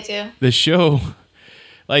Oh, they do. the show,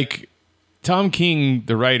 like Tom King,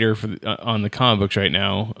 the writer for on the comic books right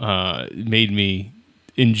now, made me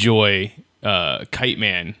enjoy Kite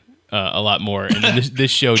Man a lot more, and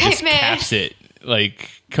this show just Kite Man. caps it,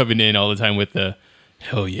 like coming in all the time with the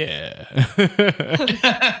hell yeah.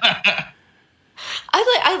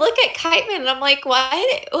 I look at Kite Man and I'm like,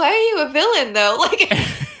 why are you a villain though? Like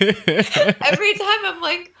every time I'm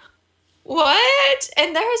like, what?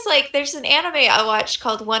 And there's an anime I watched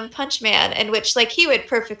called One Punch Man, in which like he would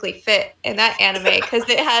perfectly fit in that anime because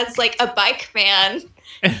it has like a bike man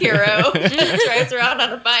hero that drives around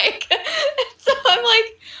on a bike. So I'm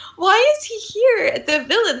like, why is he here at the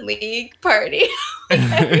villain league party?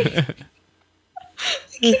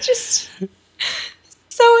 He just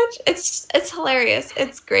so much. It's hilarious.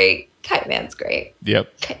 It's great. Kite Man's great.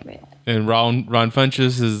 Yep. Kite Man. And Ron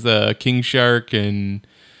Funches is the King Shark, and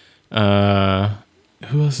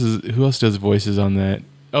who else does voices on that?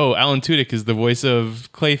 Oh, Alan Tudyk is the voice of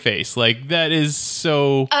Clayface. Like that is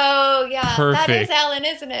so. Oh yeah, perfect. That is Alan,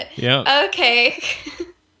 isn't it? Yeah. Okay.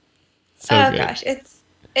 So good. Gosh,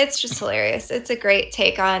 it's just hilarious. It's a great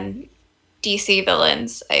take on DC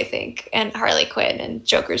villains, I think, and Harley Quinn and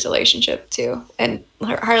Joker's relationship too. And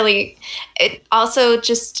Harley, it also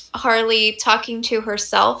just Harley talking to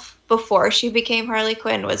herself before she became Harley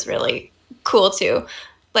Quinn was really cool too.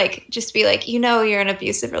 Like, just be like, you're in an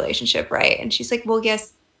abusive relationship, right? And she's like, well,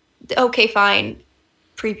 yes, okay, fine,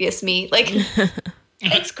 previous me. Like,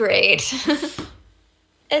 it's great.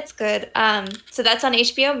 It's good. So that's on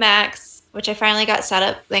HBO Max, which I finally got set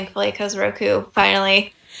up, thankfully, because Roku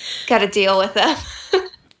finally got to deal with them.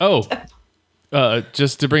 Oh,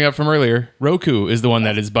 just to bring up from earlier, Roku is the one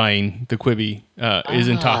that is buying the Quibi. Is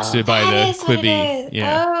in talks to buy the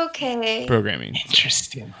Quibi. Okay. Programming.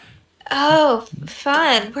 Interesting. Oh,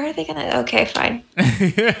 fun. Where are they gonna? Okay, fine.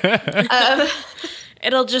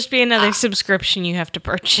 It'll just be another subscription you have to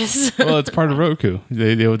purchase. Well, it's part of Roku.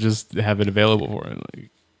 They'll just have it available for it. Like,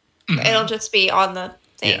 It'll just be on the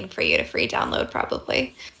thing for you to free download,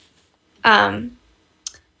 probably. I've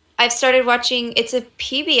started watching. It's a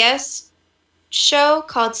PBS show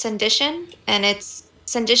called Sedition, and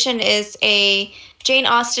Sedition is a Jane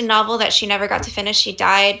Austen novel that she never got to finish. She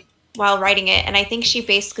died while writing it, and I think she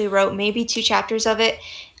basically wrote maybe 2 chapters of it,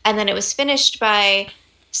 and then it was finished by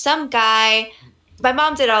some guy. My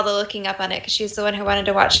mom did all the looking up on it because she's the one who wanted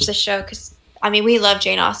to watch the show, because we love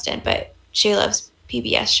Jane Austen, but she loves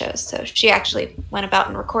PBS shows, so she actually went about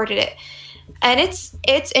and recorded it, and it's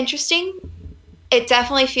interesting. It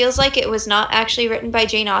definitely feels like it was not actually written by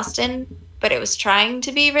Jane Austen, but it was trying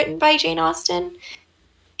to be written by Jane Austen.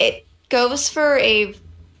 It goes for I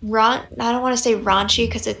don't want to say raunchy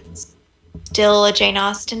because it's still a Jane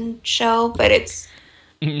Austen show, but it's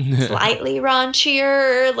slightly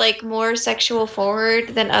raunchier, like more sexual forward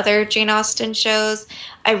than other Jane Austen shows.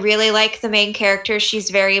 I really like the main character. She's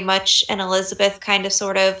very much an Elizabeth kind of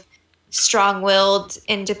sort of strong-willed,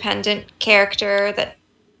 independent character that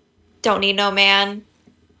don't need no man.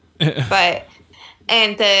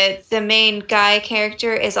 And the main guy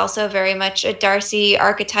character is also very much a Darcy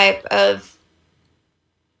archetype of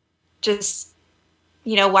just,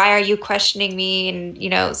 why are you questioning me? And,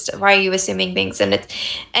 why are you assuming things? And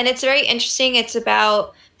it's very interesting. It's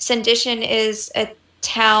about Sedition is a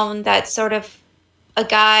town that sort of a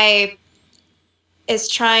guy is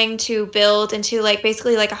trying to build into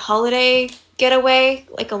basically a holiday getaway,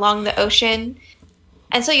 along the ocean.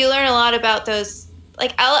 And so you learn a lot about those.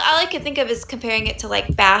 I like to think of as comparing it to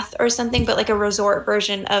Bath or something, but a resort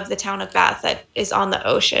version of the town of Bath that is on the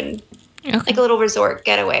ocean. Okay. Like a little resort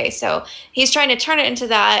getaway. So he's trying to turn it into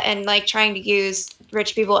that and trying to use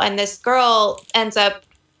rich people. And this girl ends up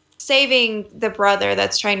saving the brother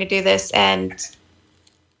that's trying to do this. And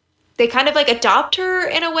they kind of adopt her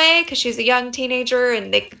in a way because she's a young teenager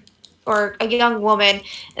or a young woman.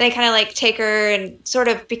 And they kind of take her and sort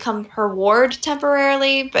of become her ward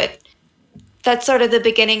temporarily. But that's sort of the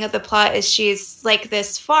beginning of the plot is she's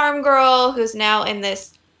this farm girl who's now in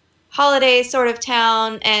this holiday sort of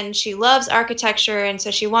town, and she loves architecture, and so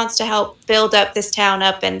she wants to help build up this town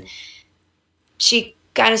up, and she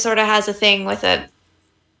kind of sort of has a thing with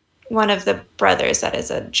one of the brothers that is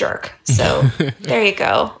a jerk. So there you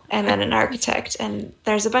go. And then an architect, and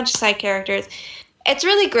there's a bunch of side characters. It's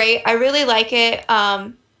really great. I really like it.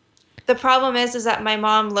 The problem is that my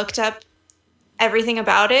mom looked up everything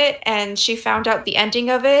about it, and she found out the ending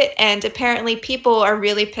of it, and apparently people are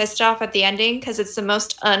really pissed off at the ending because it's the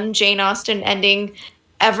most un-Jane Austen ending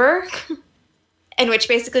ever, in which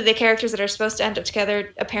basically the characters that are supposed to end up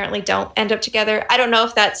together apparently don't end up together. I don't know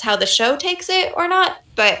if that's how the show takes it or not,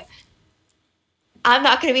 but I'm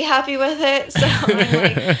not going to be happy with it. So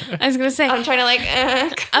I was going to say, I'm trying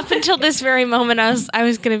to up until this very moment, I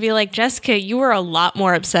was going to be like, Jessica, you were a lot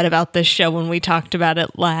more upset about this show when we talked about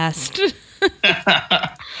it last.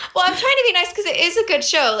 Well, I'm trying to be nice because it is a good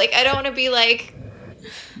show. I don't want to be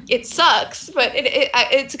it sucks, but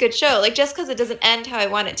it's a good show. Just because it doesn't end how I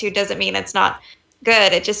want it to doesn't mean it's not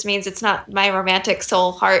good. It just means it's not my romantic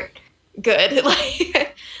soul heart good.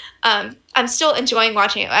 I'm still enjoying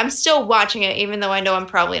watching it. I'm still watching it, even though I know I'm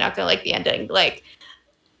probably not going to like the ending. Like,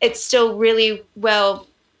 it's still really well.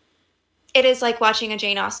 It is like watching a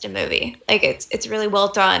Jane Austen movie. Like, it's really well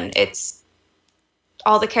done. It's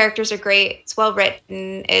all the characters are great. It's well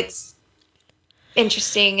written. It's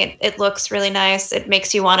interesting. It looks really nice. It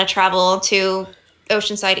makes you want to travel to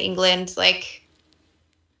Oceanside, England. Like,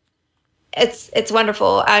 it's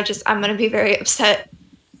wonderful. I'm going to be very upset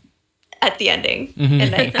at the ending,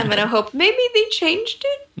 and I'm going to hope maybe they changed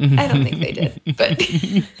it. I don't think they did, but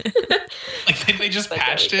like they just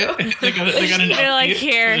patched it. They got an They're like, update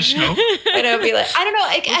here. for the show. I know, be like, I don't know,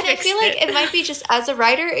 and I fixed feel like it might be just as a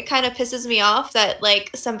writer, it kind of pisses me off that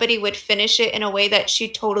like somebody would finish it in a way that she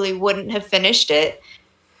totally wouldn't have finished it.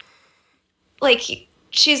 Like,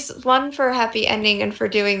 she's won for a happy ending and for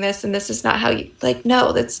doing this, and this is not how you like.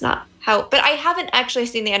 No, that's not how. But I haven't actually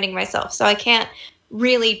seen the ending myself, so I can't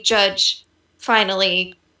really judge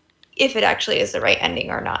finally if it actually is the right ending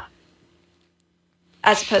or not,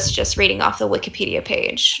 as opposed to just reading off the Wikipedia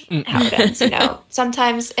page how it ends.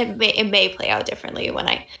 Sometimes it may play out differently when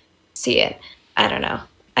I see it. I don't know.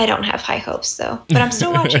 I don't have high hopes though, but I'm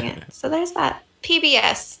still watching it. So there's that.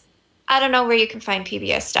 PBS. I don't know where you can find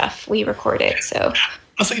PBS stuff. We record it, so.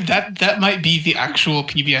 I'll say that might be the actual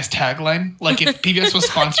PBS tagline. Like, if PBS was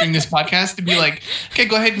sponsoring this podcast, it'd be like, okay,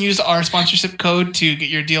 go ahead and use our sponsorship code to get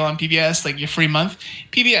your deal on PBS, like your free month.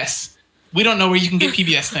 PBS. We don't know where you can get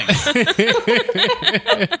PBS things.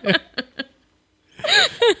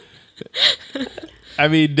 I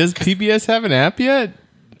mean, does PBS have an app yet?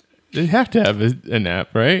 They have to have an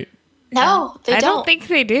app, right? No, they I don't. don't think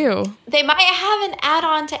they do. They might have an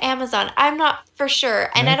add-on to Amazon. I'm not for sure.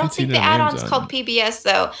 And I don't think the add-on's called PBS,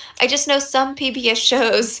 though. I just know some PBS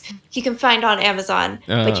shows you can find on Amazon,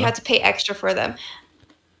 but you have to pay extra for them.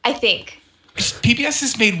 I think. PBS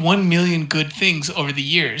has made 1 million good things over the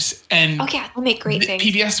years. And oh, yeah, they make great things.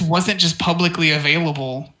 PBS wasn't just publicly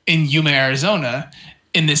available in Yuma, Arizona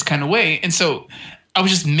in this kind of way. And so I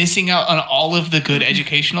was just missing out on all of the good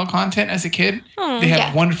educational content as a kid. They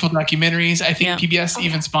have wonderful documentaries. I think PBS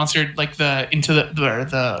even sponsored like the Into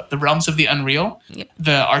the Realms of the Unreal,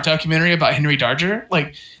 the art documentary about Henry Darger.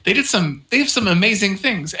 Like, they have some amazing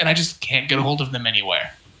things, and I just can't get a hold of them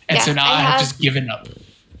anywhere. And so now I have just given up.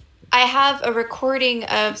 I have a recording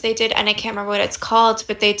of, they did, and I can't remember what it's called,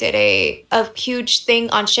 but they did a huge thing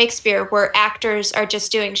on Shakespeare where actors are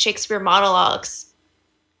just doing Shakespeare monologues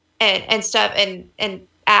and stuff and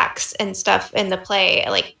acts and stuff in the play,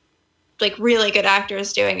 like really good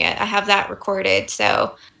actors doing it. I have that recorded.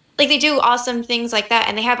 So like, they do awesome things like that,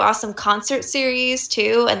 and they have awesome concert series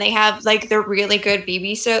too, and they have like the really good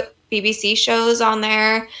BBC shows on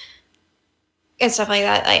there and stuff like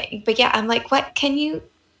that. Like, but yeah, I'm like, what can you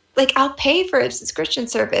like? I'll pay for a subscription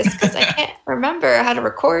service because I can't remember how to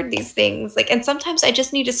record these things. Like, and sometimes I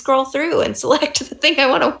just need to scroll through and select the thing I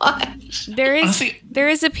want to watch. There is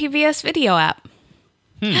a PBS video app.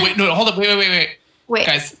 Wait, no, hold up. Wait.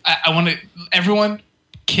 Guys, I want to, everyone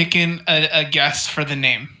kick in a guess for the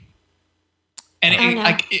name. And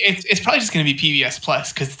it's probably just going to be PBS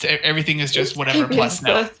Plus because everything is just whatever PBS Plus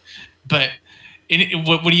now. But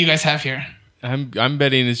what do you guys have here? I'm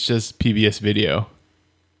betting it's just PBS Video.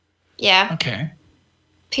 Yeah. Okay.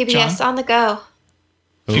 PBS John? On the go.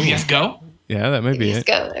 Ooh. PBS Go? Yeah, that might be PBS it.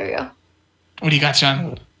 Go. There we go. What do you got,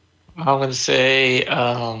 John? I'm going to say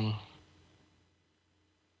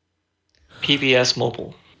PBS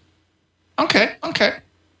Mobile. Okay.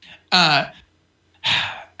 I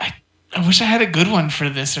wish I had a good one for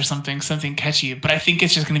this or something catchy, but I think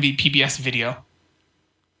it's just going to be PBS Video.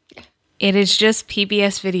 It is just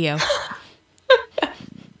PBS Video.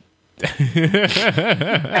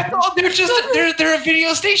 Oh, they're a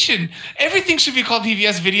video station. Everything should be called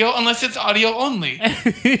PBS Video unless it's audio only.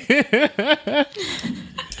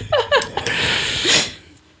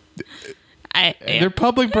 They're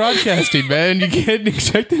public broadcasting, man. You can't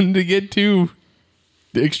expect them to get too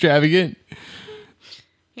extravagant.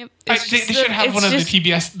 Yep. They should have one of the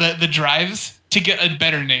PBS the drives to get a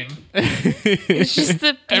better name. It's just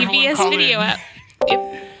the PBS Video app.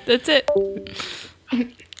 Yep, that's it.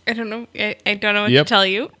 I don't know. I don't know what to tell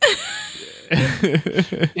you.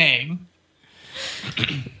 Dang.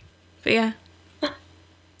 But yeah,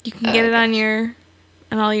 you can get it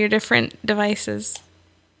on all your different devices.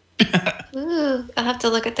 Ooh, I'll have to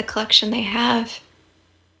look at the collection they have.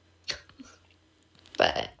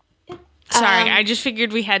 But sorry, I just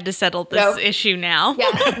figured we had to settle this issue now. Yeah,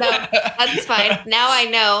 no, that's fine. Now I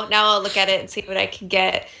know. Now I'll look at it and see what I can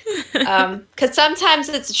get. Because sometimes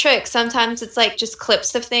it's a trick. Sometimes it's like just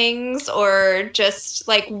clips of things or just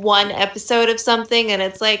like one episode of something, and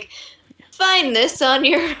it's like, find this on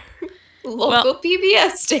your local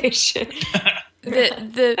PBS station.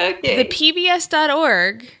 The Okay.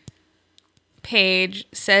 PBS.org page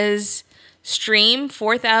says stream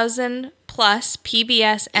 4,000 plus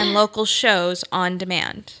PBS and local shows on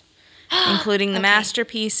demand, including the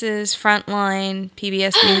masterpieces, Frontline,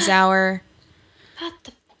 PBS NewsHour. Not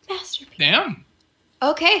the masterpiece. Damn.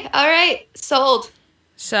 Okay, all right, sold.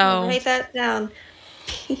 So Write that down.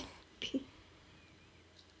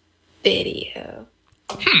 Video.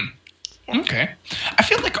 Okay. I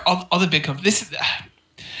feel like all the big companies. This is.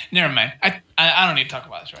 Never mind. I don't need to talk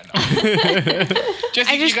about this right now.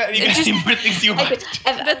 You got any more things you want?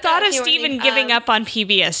 the thought of Steven giving up on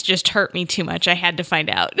PBS just hurt me too much. I had to find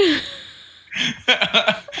out.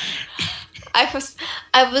 I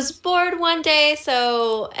was bored one day,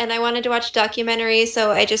 and I wanted to watch a documentary,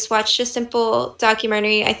 so I just watched a simple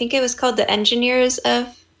documentary. I think it was called The Engineers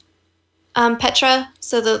of Petra.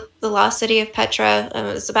 So the lost city of Petra.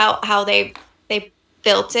 It was about how they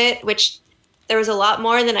built it, which there was a lot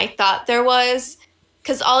more than I thought there was.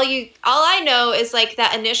 Because all I know is like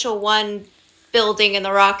that initial one building in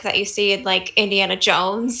the rock that you see in like Indiana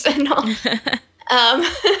Jones and all.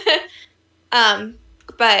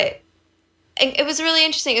 But it was really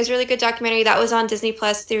interesting. It was a really good documentary that was on Disney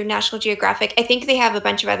Plus through National Geographic. I think they have a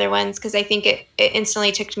bunch of other ones because I think it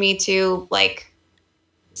instantly took me to like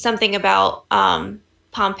something about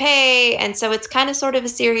Pompeii, and so it's kind of sort of a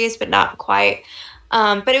series, but not quite.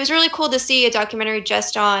 But it was really cool to see a documentary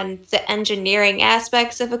just on the engineering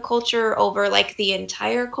aspects of a culture over like the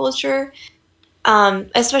entire culture,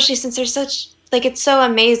 especially since there's such like it's so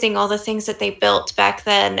amazing all the things that they built back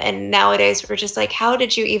then, and nowadays we're just like, how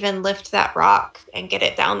did you even lift that rock and get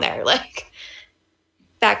it down there? Like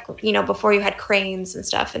back, before you had cranes and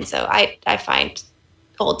stuff. And so I find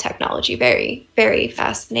old technology very, very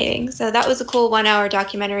fascinating. So that was a cool 1 hour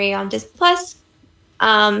documentary on Disney Plus.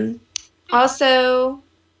 Also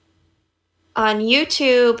on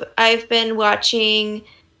YouTube, I've been watching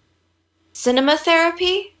Cinema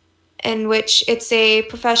Therapy, in which it's a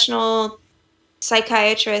professional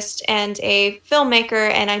psychiatrist and a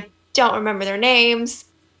filmmaker, and I don't remember their names,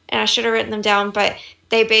 and I should have written them down, but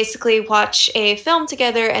they basically watch a film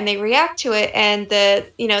together and they react to it, and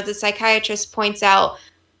the psychiatrist points out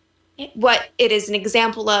what it is an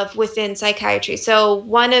example of within psychiatry. So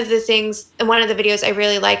one of the videos I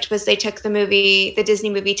really liked was they took the Disney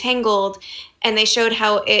movie Tangled, and they showed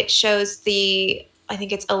how it shows I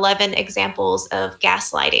think it's 11 examples of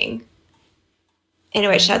gaslighting, in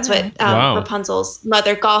which that's what Rapunzel's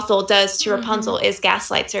mother Gothel does to Rapunzel, is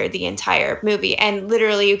gaslights her the entire movie. And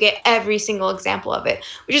literally you get every single example of it,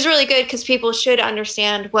 which is really good because people should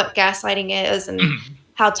understand what gaslighting is and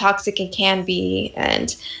how toxic it can be.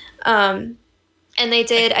 And they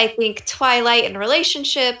did, I think, Twilight and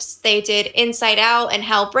relationships. They did Inside Out and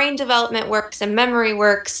how brain development works and memory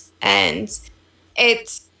works. And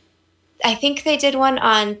I think they did one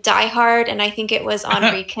on Die Hard, and I think it was on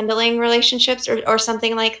rekindling relationships or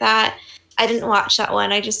something like that. I didn't watch that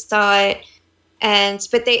one. I just saw it.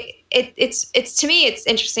 But it's to me, it's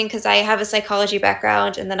interesting because I have a psychology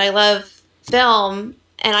background, and then I love film,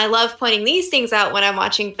 and I love pointing these things out when I'm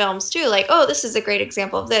watching films too. Like, oh, this is a great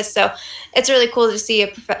example of this. So it's really cool to see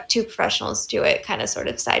two professionals do it kind of sort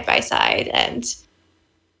of side by side. And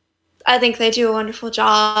I think they do a wonderful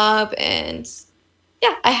job. And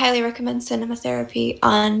yeah, I highly recommend Cinema Therapy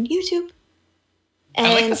on YouTube. And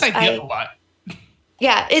I like this idea a lot.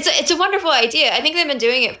 Yeah, it's a wonderful idea. I think they've been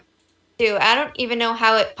doing it too. I don't even know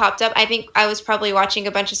how it popped up. I think I was probably watching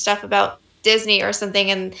a bunch of stuff about Disney or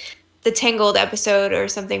something, and the Tangled episode or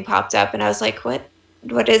something popped up, and I was like, what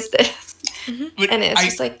is this? And it's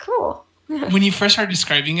just like, cool. When you first started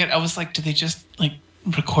describing it, I was like, do they just like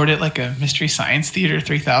record it like a Mystery Science Theater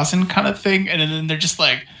 3000 kind of thing? And then they're just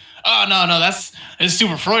like, oh, no, that's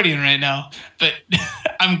super Freudian right now. But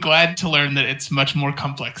I'm glad to learn that it's much more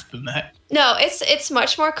complex than that. No, it's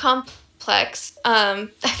much more complex. I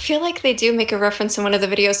feel like they do make a reference in one of the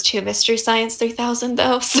videos to Mystery Science 3000,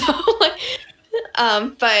 though. So,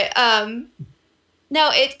 no,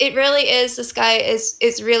 it really is. This guy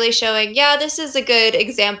is really showing, yeah, this is a good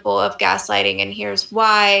example of gaslighting, and here's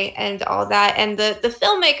why, and all that. And the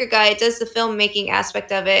filmmaker guy does the filmmaking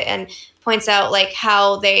aspect of it and points out like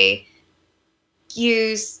how they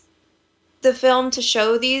use the film to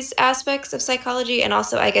show these aspects of psychology. And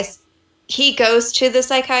also, I guess he goes to the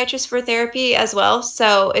psychiatrist for therapy as well.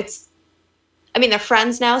 So they're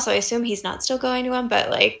friends now, so I assume he's not still going to him,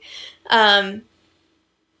 but like,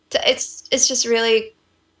 it's just really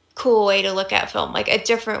cool way to look at film, like a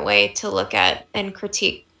different way to look at and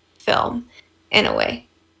critique film in a way.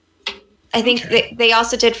 I think they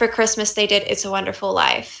also did for Christmas, they did It's a Wonderful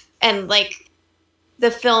Life. and like the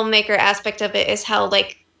filmmaker aspect of it is how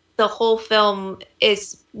like the whole film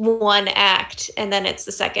is one act and then it's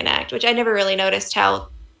the second act, which I never really noticed how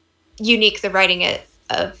unique the writing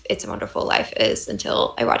of It's a Wonderful Life is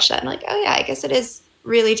until I watched that. And like, oh yeah, I guess it is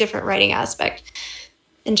really different writing aspect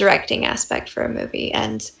and directing aspect for a movie.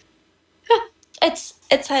 And it's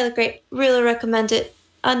highly great. Really recommend it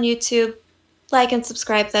on YouTube. Like and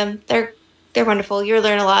subscribe them. They're wonderful. You'll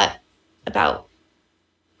learn a lot about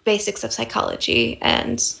basics of psychology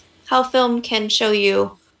and how film can show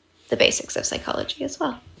you the basics of psychology as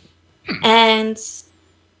well. And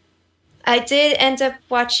I did end up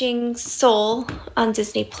watching Soul on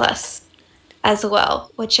Disney Plus as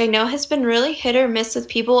well, which I know has been really hit or miss with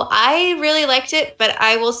people. I really liked it, but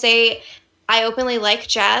I will say I openly like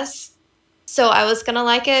jazz, so I was going to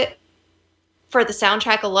like it for the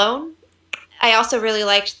soundtrack alone. I also really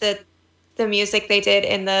liked the music they did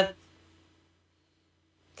in the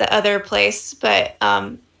other place, but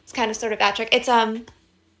it's kind of sort of backtrack.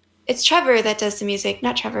 It's Trevor that does the music,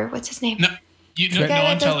 not Trevor. What's his name? No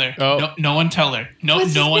one tell her. Oh. No one tell her. No one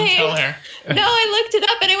tell her. No, I looked it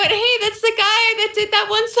up and I went, hey, that's the guy that did that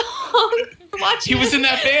one song. He was in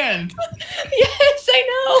that band. Yes, I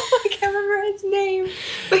know. I can't remember his name.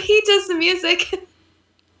 But he does the music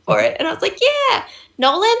for it. And I was like, yeah.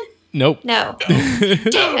 Nolan? Nope. No.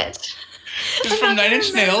 Damn it. Just from Nine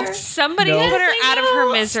Inch Nails. Somebody No. put her Yes, out of I her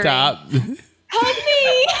know. misery. Stop. Help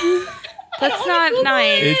me. That's not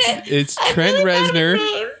nice. It's I'm Trent really bad Reznor.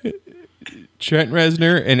 at names. Trent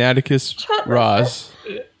Reznor and Atticus Trent Ross.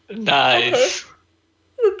 Nice.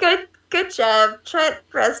 Good job, Trent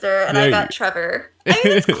Reznor, and Yeah, I got Trevor. I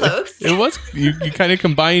mean, it's close. It was you kind of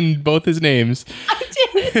combined both his names. I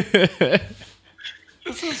did.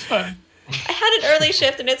 This was fun. I had an early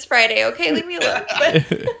shift and it's Friday. Okay, leave me alone.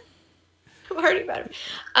 But I'm already bad.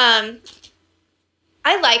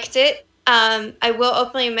 I liked it. I will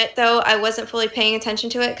openly admit, though, I wasn't fully paying attention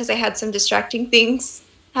to it because I had some distracting things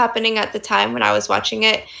happening at the time when I was watching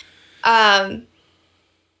it.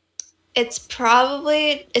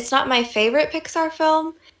 It's not my favorite Pixar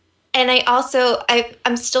film. And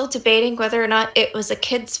I'm still debating whether or not it was a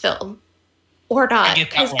kid's film or not. I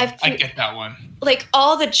get that one. Like,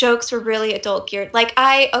 all the jokes were really adult geared. Like,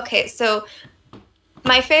 so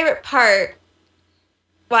my favorite part,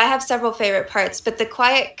 well, I have several favorite parts, but the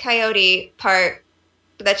Quiet Coyote part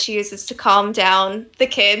that she uses to calm down the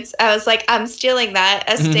kids, I was like, I'm stealing that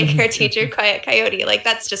as a daycare teacher, Quiet Coyote. Like,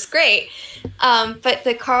 that's just great. But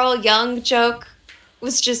the Carl Jung joke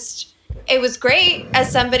was it was great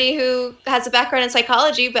as somebody who has a background in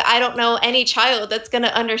psychology, but I don't know any child that's going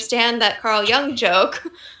to understand that Carl Jung joke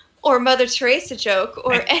or Mother Teresa joke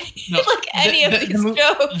or any of these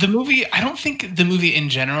jokes. The movie, I don't think the movie in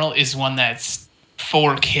general is one that's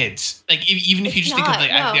for kids. Like, even if you just think of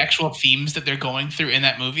the actual themes that they're going through in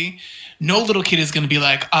that movie, no little kid is going to be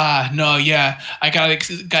like, no, yeah, I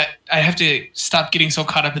have to stop getting so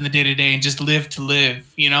caught up in the day to day and just live to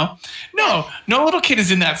live, you know? No little kid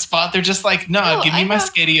is in that spot. They're just like, no, give me my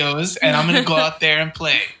SkettyOs and I'm going to go out there and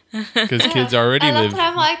play. Because kids already I love live.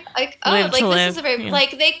 that. I'm like, oh, Live like to this live. is a very Yeah.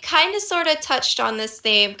 like they kind of sort of touched on this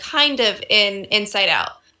theme kind of in Inside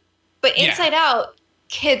Out, but Yeah. Inside Out,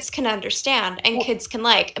 kids can understand and kids can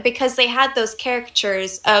like because they had those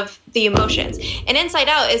caricatures of the emotions. And Inside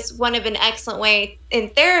Out is one of an excellent way in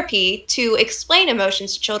therapy to explain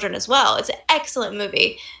emotions to children as well. It's an excellent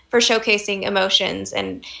movie for showcasing emotions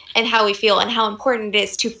and how we feel and how important it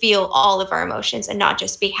is to feel all of our emotions and not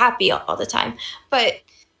just be happy all the time. But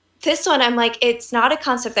this one, I'm like, it's not a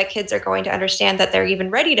concept that kids are going to understand, that they're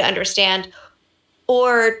even ready to understand,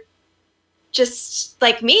 or just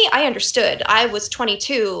like me, I understood. I was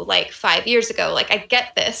 22 like 5 years ago. Like, I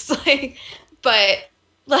get this. But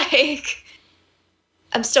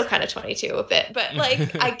I'm still kind of 22 a bit. But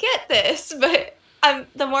like, I get this. But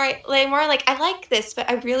the more like I like this, but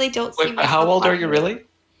I really don't see. Wait, how old are you really?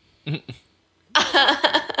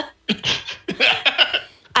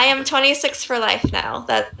 I am 26 for life now.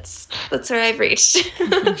 That's where I've reached.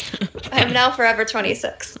 I am now forever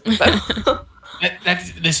 26. But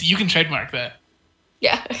That's this. You can trademark that.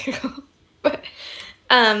 yeah. but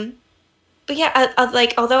yeah, I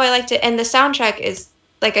like, although I liked it, and the soundtrack is,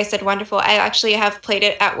 like I said, wonderful. I actually have played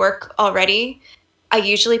it at work already. I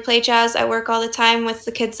usually play jazz at work all the time with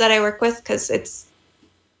the kids that I work with because it's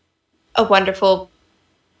a wonderful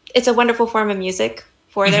form of music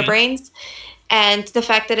for their brains. And the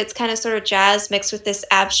fact that it's kind of sort of jazz mixed with this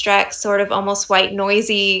abstract, sort of almost white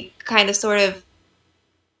noisy kind of sort of,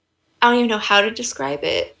 I don't even know how to describe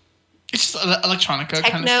it. It's just electronica kind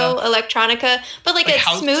of Techno, stuff. electronica, but like a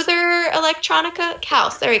house? smoother electronica.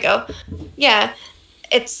 House, there we go. Yeah.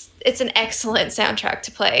 it's an excellent soundtrack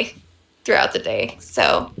to play throughout the day.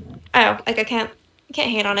 So I don't like I can't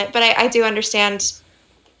hate on it, but I do understand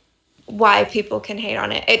why people can hate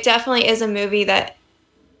on it. It definitely is a movie that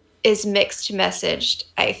is mixed messaged,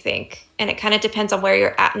 I think, and it kind of depends on where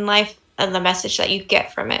you're at in life and the message that you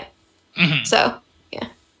get from it. Mm-hmm. So yeah,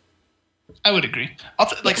 I would agree.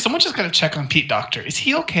 Someone just got to check on Pete Docter. Is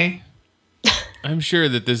he okay? I'm sure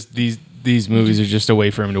that these movies are just a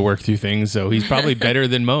way for him to work through things, so he's probably better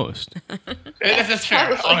than most. That's fair,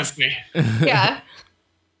 Probably. honestly. yeah.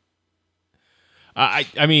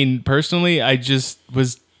 I mean, personally, I just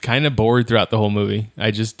was kind of bored throughout the whole movie.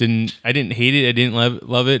 I didn't hate it. I didn't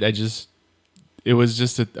love it. It was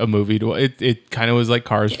just a movie. It kind of was like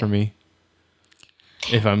Cars for me.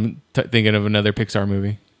 If I'm thinking of another Pixar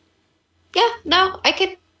movie. Yeah, no, I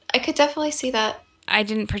could definitely see that. I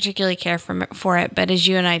didn't particularly care for it, but as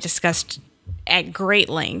you and I discussed at great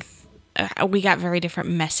length, we got very different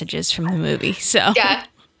messages from the movie. So Yeah.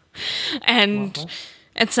 And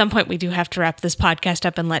at some point, we do have to wrap this podcast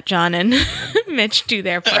up and let John and Mitch do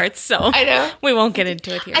their parts. So I know. we won't get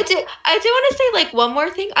into it here. I do want to say like one more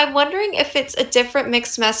thing. I'm wondering if it's a different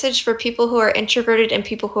mixed message for people who are introverted and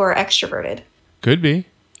people who are extroverted. Could be.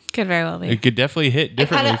 Could very well be. It could definitely hit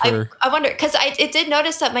differently I wonder because it did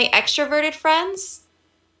notice that my extroverted friends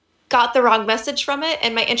got the wrong message from it,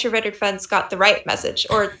 and my introverted friends got the right message,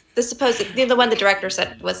 or the one the director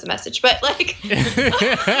said was the message. But like,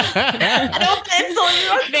 I don't pencil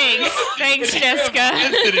you. Thanks, Jessica.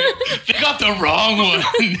 They got the wrong one.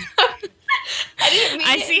 I didn't mean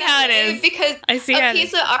I see how it is. because I see how a it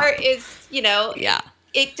piece of art is, Yeah.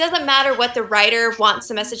 It doesn't matter what the writer wants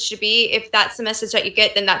the message to be. If that's the message that you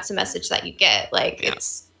get, then that's the message that you get. Like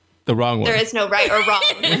it's the wrong one. there is no right or wrong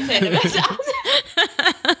within it.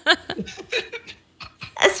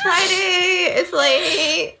 It's Friday. It's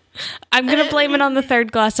late. I'm going to blame it on the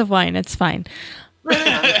third glass of wine. It's fine.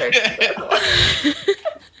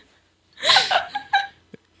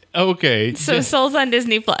 Okay. So Soul's on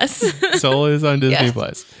Disney Plus. Soul is on Disney Yes.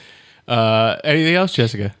 Plus. Anything else,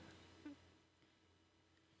 Jessica?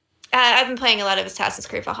 I've been playing a lot of Assassin's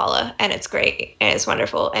Creed Valhalla, and it's great, and it's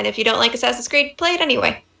wonderful. And if you don't like Assassin's Creed, play it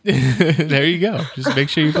anyway. There you go. Just make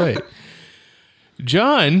sure you play it.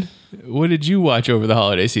 John, what did you watch over the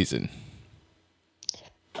holiday season?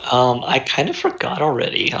 I kind of forgot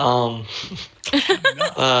already. How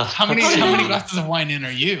many glasses of wine in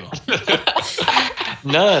are you?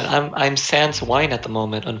 None. I'm sans wine at the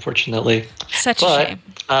moment, unfortunately. Such a But shame.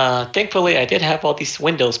 thankfully, I did have all these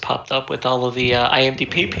windows popped up with all of the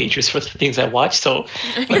IMDb pages for the things I watched. So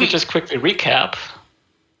let me just quickly recap.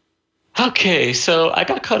 Okay, so I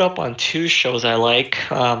got caught up on two shows I like.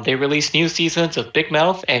 They released new seasons of Big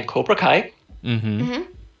Mouth and Cobra Kai. Mm-hmm.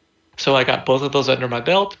 So I got both of those under my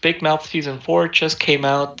belt. Big Mouth season 4 just came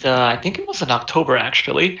out. I think it was in October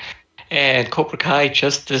actually, and Cobra Kai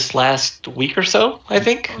just this last week or so. I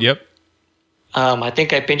think. Yep. I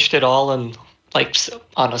think I binged it all on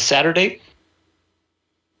a Saturday,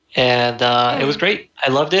 and it was great. I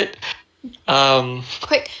loved it.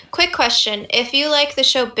 Quick question: if you like the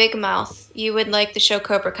show Big Mouth, you would like the show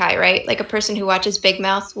Cobra Kai, right? Like a person who watches Big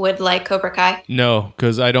Mouth would like Cobra Kai. No,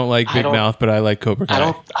 because I don't like Big Mouth, but I like Cobra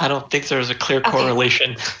Kai. I don't think there's a clear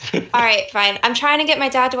correlation. All right, fine. I'm trying to get my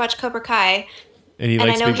dad to watch Cobra Kai, And he and I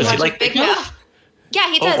likes know Big he Mouth. Does he watches like Big Big Mouth? Mouth.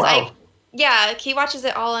 Yeah, he Oh, does. wow. Yeah, he watches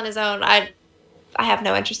it all on his own. I have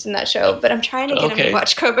no interest in that show, but I'm trying to get him Okay. to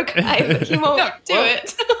watch Cobra Kai, but he won't do well-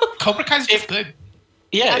 it. Cobra Kai's just good.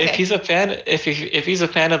 Yeah, Okay. if he's a fan, if he's a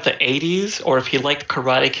fan of the '80s, or if he liked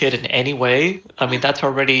Karate Kid in any way, I mean, that's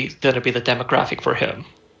already going to be the demographic for him.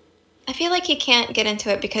 I feel like he can't get into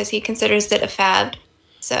it because he considers it a fad.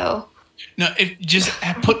 So No, if just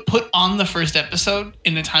put on the first episode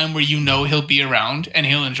in a time where you know he'll be around and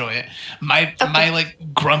he'll enjoy it. My like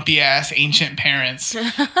grumpy ass ancient parents,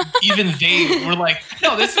 even they were like,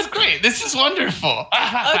 "No, this is great. This is wonderful."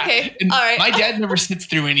 Okay, And all right. My dad never sits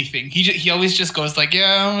through anything. He always just goes like,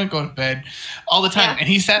 "Yeah, I'm gonna go to bed," all the time. Yeah. And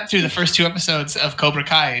he sat through the first 2 episodes of Cobra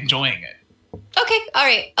Kai, enjoying it. okay, all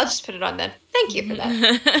right. I'll just put it on then. Thank you for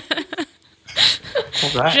that. All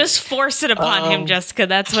right. Just force it upon him, Jessica.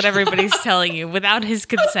 That's what everybody's telling you. Without his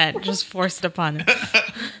consent, just force it upon him.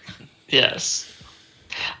 Yes.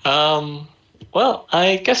 Well,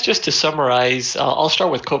 I guess just to summarize, I'll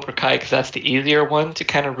start with Cobra Kai because that's the easier one to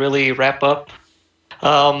kind of really wrap up.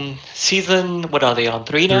 Season, what are they on?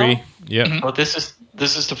 3 now? 3. Yep. Well, this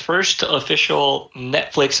is the first official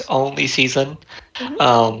Netflix only season,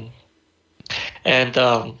 and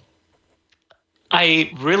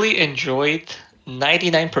I really enjoyed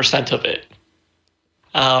 99% of it.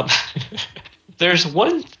 There's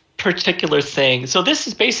one particular thing. So this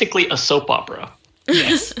is basically a soap opera.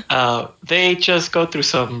 Yes. They just go through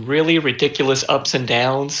some really ridiculous ups and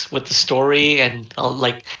downs with the story, and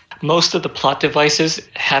like most of the plot devices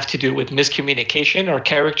have to do with miscommunication or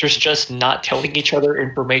characters just not telling each other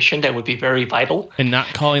information that would be very vital. And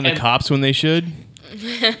not calling the cops when they should.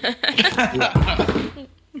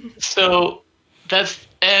 So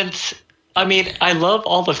I mean, I love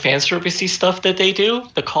all the fan servicey stuff that they do.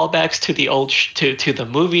 The callbacks to the old to the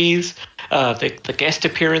movies, the guest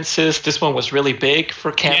appearances. This one was really big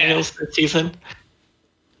for cameos this season.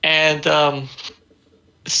 And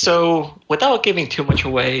so, without giving too much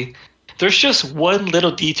away, there's just one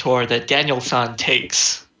little detour that Daniel-san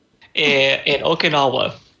takes in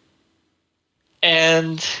Okinawa.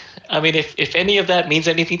 And I mean, if any of that means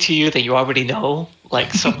anything to you, then you already know,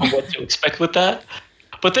 like, some of what to expect with that.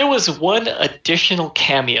 But there was one additional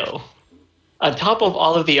cameo on top of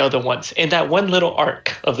all of the other ones in that one little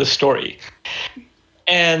arc of the story.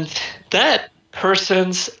 And that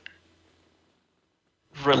person's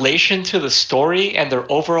relation to the story and their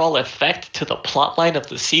overall effect to the plotline of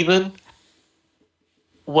the season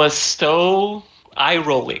was so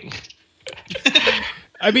eye-rolling.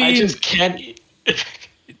 I mean, I just can't...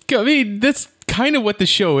 I mean, that's kind of what the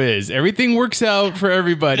show is. Everything works out for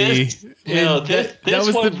everybody. This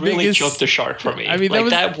was one the really biggest jumped the shark for me. I mean, like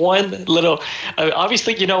that one little...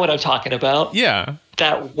 obviously, you know what I'm talking about. Yeah.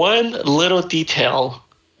 That one little detail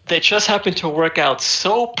that just happened to work out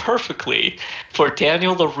so perfectly for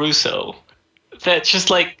Daniel LaRusso that just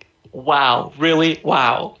like, wow, really?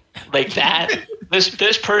 Wow. Like that,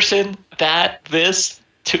 this person,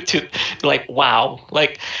 to like, wow.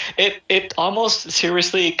 Like it almost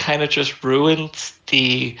seriously kind of just ruins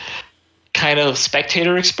the kind of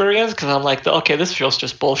spectator experience, because I'm like, okay, this feels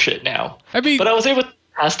just bullshit now. I mean, but I was able to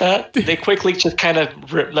pass that. They quickly just kind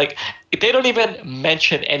of like, they don't even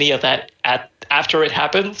mention any of that after it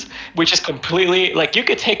happens, which is completely like, you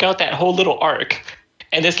could take out that whole little arc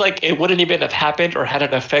and it's like it wouldn't even have happened or had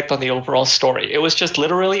an effect on the overall story. It was just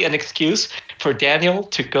literally an excuse for Daniel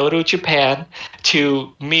to go to Japan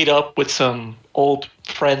to meet up with some old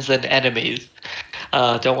friends and enemies.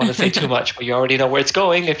 Don't want to say too much, but you already know where it's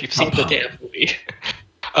going if you've seen the damn movie.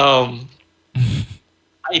 I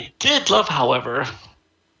did love, however,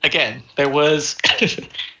 again, there was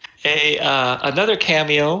another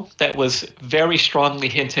cameo that was very strongly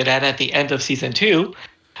hinted at the end of season 2.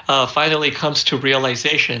 Finally comes to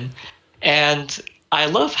realization. And I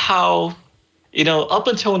love how, up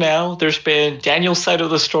until now, there's been Daniel's side of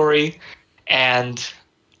the story and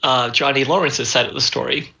Johnny Lawrence's side of the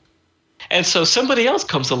story. And so somebody else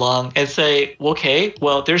comes along and say, okay,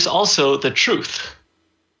 well, there's also the truth.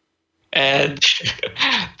 And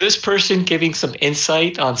this person giving some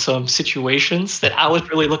insight on some situations that I was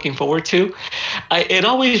really looking forward to. It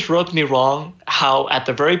always rubbed me wrong how at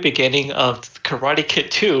the very beginning of Karate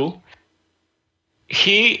Kid 2,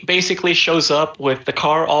 he basically shows up with the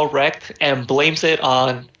car all wrecked and blames it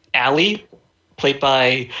on Allie, played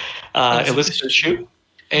by Elizabeth Shue.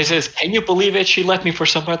 And he says, can you believe it? She left me for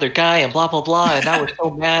some other guy and blah, blah, blah. And I was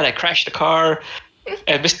so mad. I crashed the car.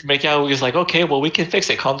 And Mr. McYowie was like, okay, well, we can fix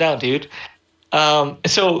it. Calm down, dude.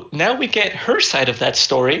 So now we get her side of that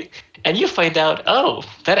story. And you find out, oh,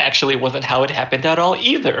 that actually wasn't how it happened at all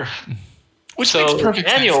either. Which makes perfect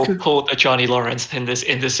Daniel sense. pulled a Johnny Lawrence in this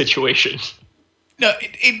situation. No,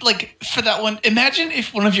 it like, for that one, imagine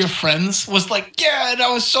if one of your friends was like, yeah, and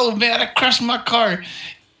I was so mad, I crashed my car.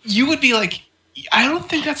 You would be like, I don't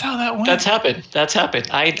think that's how that went. That's happened.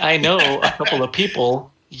 I know a couple of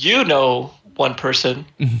people. You know one person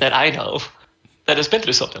that I know that has been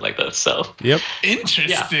through something like this. So yep. Interesting.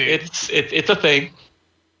 Yeah, it's a thing.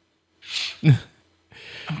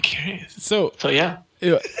 I'm curious. So yeah.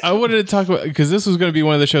 I wanted to talk about, because this was going to be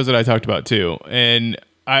one of the shows that I talked about too, and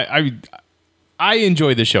I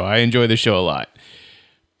enjoy the show. I enjoy the show a lot.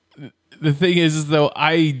 The thing is though,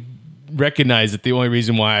 I recognize that the only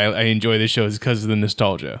reason why I enjoy this show is because of the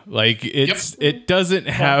nostalgia. Like it doesn't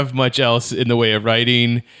have much else in the way of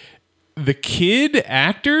writing. The kid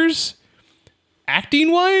actors,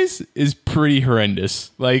 acting wise, is pretty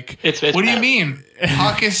horrendous. Like, it's what do you mean?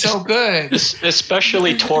 Hawk is so good.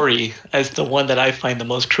 Especially Tori as the one that I find the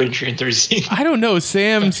most cringy in their scene. I don't know.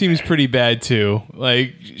 Sam seems pretty bad too.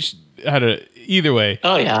 Like, either way.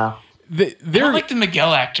 Oh yeah. I don't like the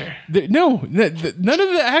Miguel actor. No, none of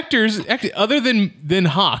the actors, other than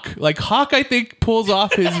Hawk. Like Hawk, I think pulls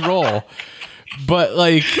off his role, but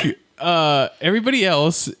like everybody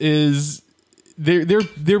else is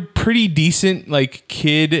they're pretty decent, like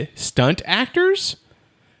kid stunt actors,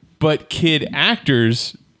 but kid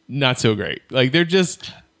actors not so great. Like they're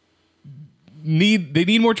just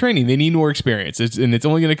need more training. They need more experience. And it's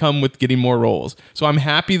only going to come with getting more roles. So I'm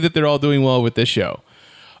happy that they're all doing well with this show.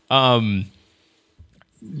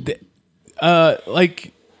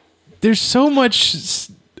 Like there's so much.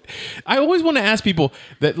 I always want to ask people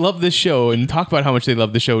that love this show and talk about how much they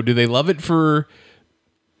love the show. Do they love it for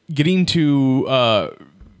getting to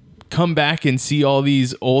come back and see all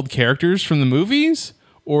these old characters from the movies?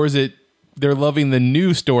 Or is it they're loving the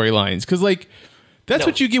new storylines? Because like that's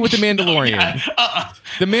what you get with The Mandalorian.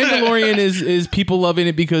 The Mandalorian is people loving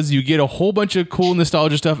it because you get a whole bunch of cool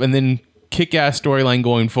nostalgia stuff and then kick-ass storyline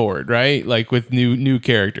going forward, right? Like with new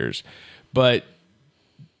characters. But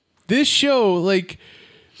this show, like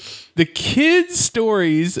the kids'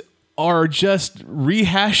 stories are just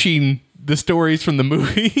rehashing the stories from the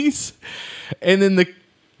movies. And then the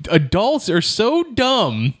adults are so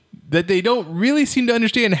dumb that they don't really seem to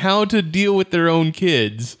understand how to deal with their own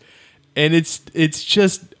kids. And it's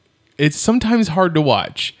sometimes hard to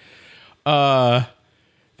watch.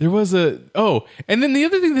 There was and then the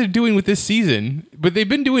other thing they're doing with this season, but they've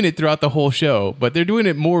been doing it throughout the whole show, but they're doing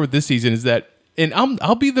it more with this season is that, and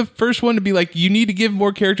I'll be the first one to be like, you need to give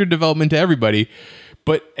more character development to everybody,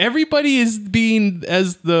 but everybody is being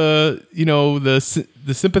as the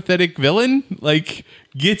sympathetic villain, like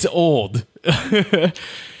gets old.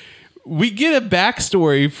 We get a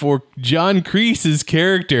backstory for John Kreese's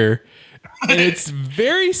character. And it's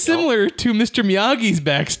very similar to Mr. Miyagi's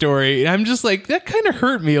backstory. And I'm just like, that kind of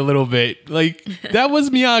hurt me a little bit. Like, that was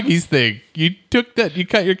Miyagi's thing. You took that,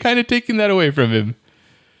 you're kind of taking that away from him.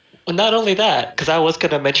 Well, not only that, because I was going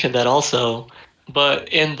to mention that also,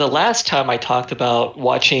 but in the last time I talked about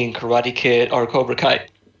watching Karate Kid or Cobra Kai,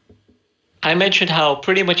 I mentioned how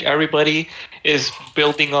pretty much everybody is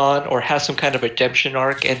building on or has some kind of redemption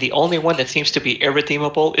arc, and the only one that seems to be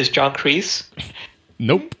irredeemable is John Kreese.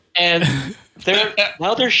 Nope. And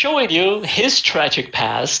they're showing you his tragic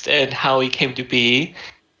past and how he came to be,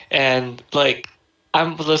 and like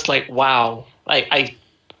I'm just like, wow. I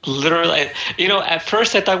literally, at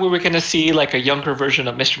first I thought we were gonna see like a younger version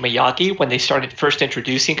of Mr. Miyagi when they started first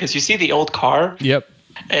introducing, because you see the old car. Yep.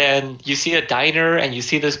 And you see a diner, and you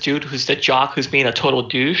see this dude who's the jock who's being a total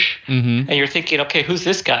douche. Mm-hmm. And you're thinking, okay, who's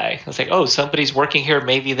this guy? I was like, oh, somebody's working here.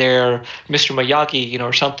 Maybe they're Mr. Miyagi,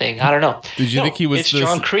 or something. I don't know. Did you think he was? It's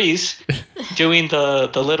John Kreese doing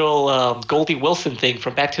the little Goldie Wilson thing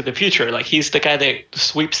from Back to the Future. Like he's the guy that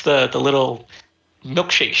sweeps the little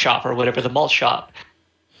milkshake shop or whatever, the malt shop.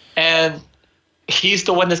 And he's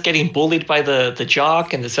the one that's getting bullied by the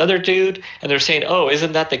jock and this other dude, and they're saying, oh,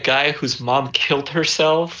 isn't that the guy whose mom killed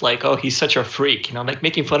herself? Like, oh, he's such a freak, like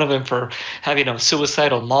making fun of him for having a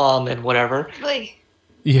suicidal mom and whatever. Really?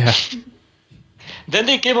 Yeah. Then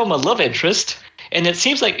they give him a love interest, and it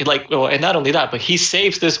seems like and not only that, but he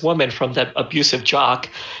saves this woman from that abusive jock.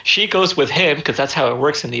 She goes with him because that's how it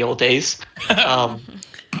works in the old days. And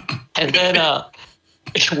then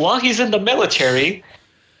while he's in the military,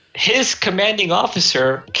 his commanding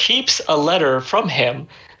officer keeps a letter from him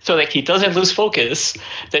so that he doesn't lose focus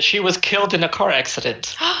that she was killed in a car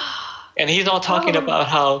accident. And he's all talking about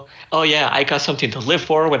how, oh yeah, I got something to live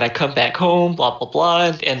for when I come back home, blah, blah,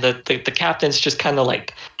 blah. And the captain's just kind of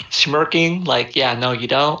like smirking, like, yeah, no, you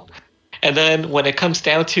don't. And then when it comes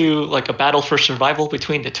down to like a battle for survival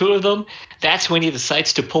between the two of them, that's when he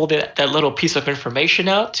decides to pull that little piece of information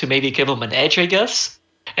out to maybe give him an edge, I guess.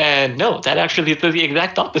 And no, that actually did the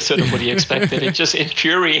exact opposite of what he expected. It just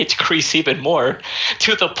infuriates Kreese even more,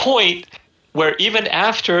 to the point where even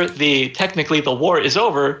after technically the war is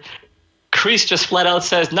over, Kreese just flat out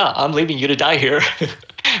says, "No, I'm leaving you to die here,"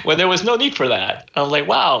 when there was no need for that. I'm like,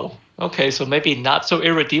 wow, okay, so maybe not so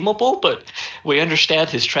irredeemable, but we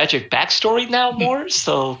understand his tragic backstory now more.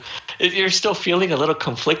 So you're still feeling a little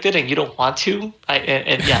conflicted, and you don't want to.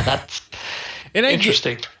 Yeah, that's. And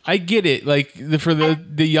interesting. I get it. Like for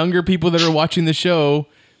the younger people that are watching the show,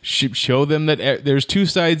 show them that there's two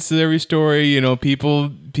sides to every story.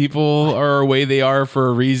 People are the way they are for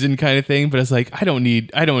a reason, kind of thing. But it's like I don't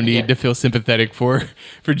need to feel sympathetic for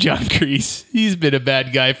John Kreese. He's been a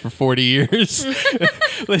bad guy for 40 years.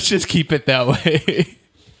 Let's just keep it that way.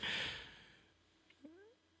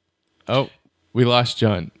 Oh, we lost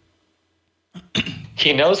John.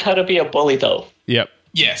 He knows how to be a bully, though. Yep.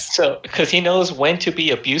 Yes. So, because he knows when to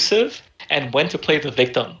be abusive and when to play the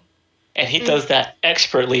victim. And he does that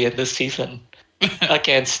expertly in this season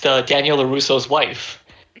against Daniel LaRusso's wife,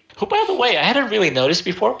 who, by the way, I hadn't really noticed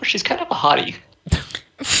before, but she's kind of a hottie.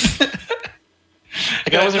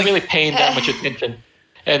 I wasn't really paying that much attention.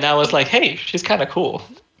 And I was like, hey, she's kind of cool.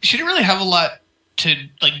 She didn't really have a lot to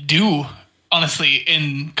do honestly,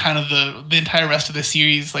 in kind of the entire rest of the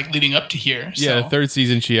series, like leading up to here. Yeah, So. the third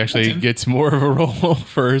season, she actually gets more of a role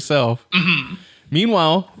for herself. Mm-hmm.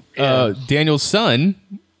 Meanwhile, Daniel's son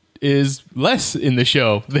is less in the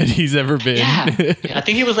show than he's ever been. Yeah. I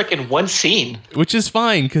think he was like in one scene. Which is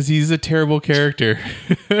fine because he's a terrible character.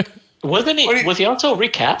 Wasn't he? Was he also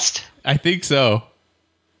recast? I think so.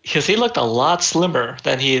 Because he looked a lot slimmer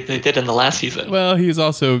than they did in the last season. Well, he's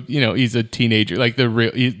also, he's a teenager. Like the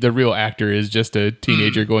real actor is just a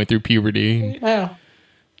teenager going through puberty. Yeah.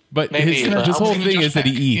 But Maybe, his whole Josh thing is that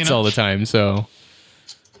he Peck, eats all the time. So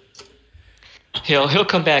he'll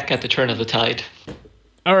come back at the turn of the tide.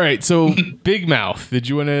 all right. So Big Mouth. Did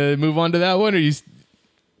you want to move on to that one, or you?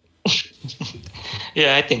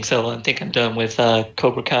 Yeah, I think so. I think I'm done with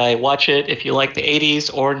Cobra Kai. Watch it if you like the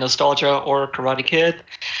 80s or nostalgia or Karate Kid.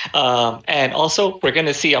 And also, we're going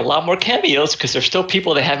to see a lot more cameos because there's still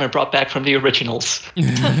people they haven't brought back from the originals.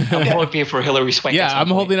 I'm hoping for Hilary Swank. Yeah, I'm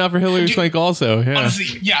holding out for Hilary Swank also. Yeah.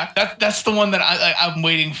 Honestly, yeah, that's the one that I'm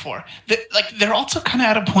waiting for. They're also kind of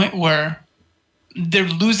at a point where they're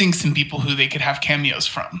losing some people who they could have cameos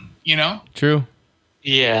from, True.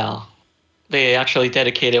 Yeah. They actually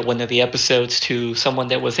dedicated one of the episodes to someone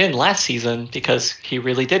that was in last season because he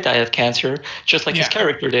really did die of cancer, just like his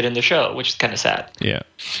character did in the show, which is kind of sad. Yeah.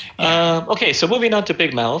 Okay, so moving on to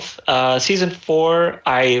Big Mouth. Season 4,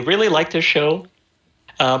 I really like this show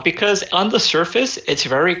because on the surface, it's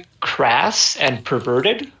very crass and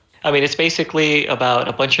perverted. I mean, it's basically about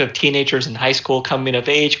a bunch of teenagers in high school coming of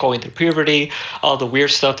age, going through puberty, all the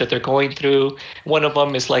weird stuff that they're going through. One of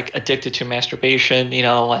them is like addicted to masturbation,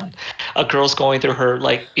 and a girl's going through her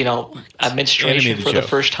a menstruation for the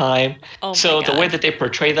first time. Oh so the way that they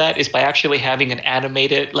portray that is by actually having an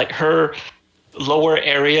animated, like her lower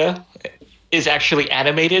area is actually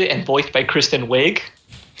animated and voiced by Kristen Wiig.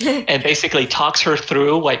 And basically talks her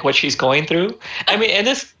through like what she's going through. I mean, and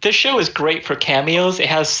this show is great for cameos. It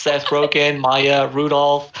has Seth Rogen, Maya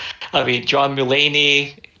Rudolph, John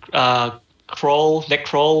Mulaney, Nick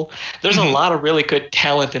Kroll. There's a lot of really good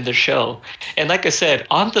talent in the show. And like I said,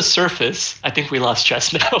 on the surface, I think we lost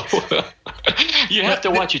Jess now. You have to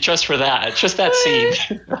watch it just for that, just that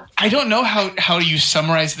scene. I don't know how you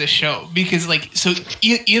summarize this show because so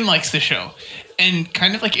Ian likes the show, and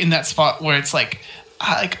kind of like in that spot where it's like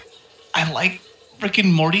I like Rick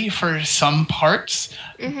and Morty for some parts,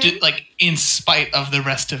 in spite of the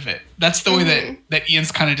rest of it. That's the way that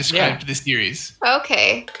Ian's kind of described this series.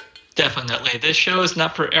 Okay. Definitely. This show is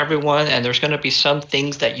not for everyone, and there's going to be some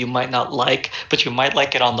things that you might not like, but you might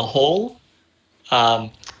like it on the whole. And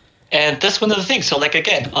that's one of the things. So,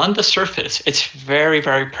 again, on the surface, it's very,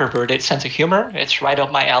 very perverted sense of humor. It's right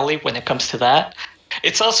up my alley when it comes to that.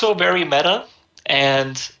 It's also very meta,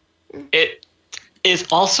 and it is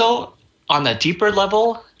also, on a deeper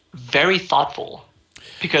level, very thoughtful.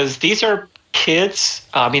 Because these are kids,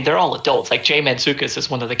 they're all adults. Like Jay Mantzoukas is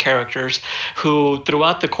one of the characters who,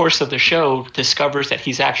 throughout the course of the show, discovers that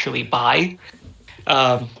he's actually bi.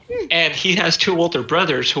 And he has two older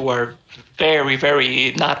brothers who are very,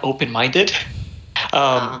 very not open-minded.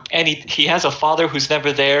 And he has a father who's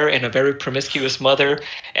never there and a very promiscuous mother.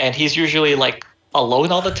 And he's usually,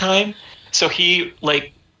 alone all the time. So he,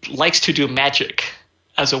 likes to do magic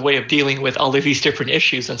as a way of dealing with all of these different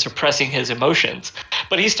issues and suppressing his emotions.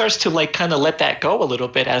 But he starts to kind of let that go a little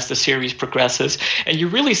bit as the series progresses. And you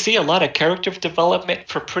really see a lot of character development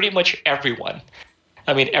for pretty much everyone.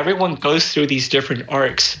 Everyone goes through these different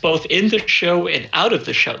arcs, both in the show and out of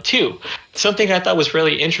the show too. Something I thought was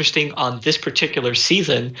really interesting on this particular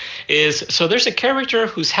season is, so there's a character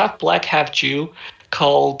who's half black, half Jew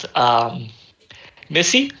called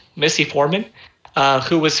Missy Foreman.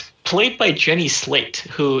 Who was played by Jenny Slate,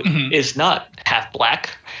 who is not half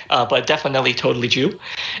black, but definitely totally Jew.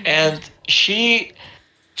 And I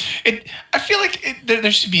feel like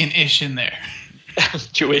there should be an ish in there.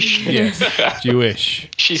 Jewish. Yes, Jewish.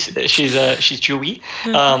 She's Jewy.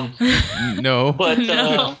 No. But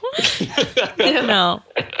No.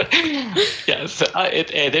 yeah, so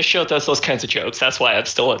this show does those kinds of jokes. That's why I'm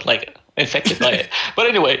still infected by it. But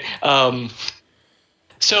anyway,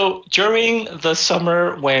 so during the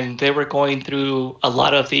summer when they were going through a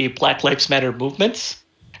lot of the Black Lives Matter movements,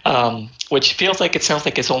 which sounds like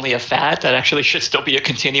it's only a fad that actually should still be a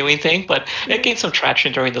continuing thing, but it gained some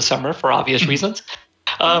traction during the summer for obvious reasons.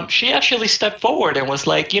 She actually stepped forward and was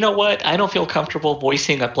like, you know what? I don't feel comfortable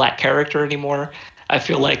voicing a black character anymore. I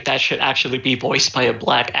feel like that should actually be voiced by a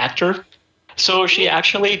black actor. So she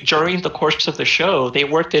actually, during the course of the show, they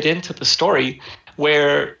worked it into the story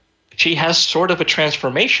where she has sort of a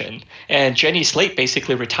transformation, and Jenny Slate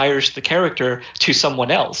basically retires the character to someone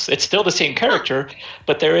else. It's still the same character,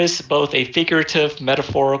 but there is both a figurative,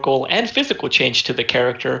 metaphorical, and physical change to the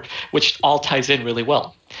character, which all ties in really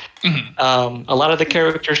well. A lot of the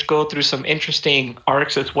characters go through some interesting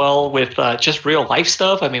arcs as well with just real life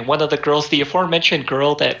stuff. I mean, one of the girls, the aforementioned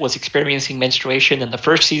girl that was experiencing menstruation in the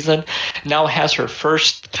first season, now has her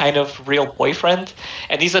first kind of real boyfriend,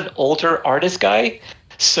 and he's an older artist guy.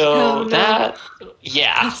 So that's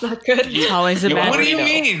not good. It's always a bad. What do you know.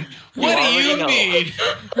 mean? What do you know. mean?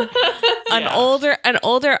 An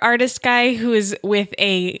older artist guy who is with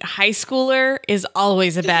a high schooler is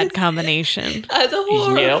always a bad combination. That's a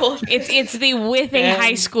horrible. It's the with a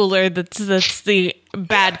high schooler that's the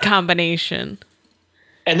bad combination.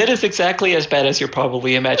 And it is exactly as bad as you're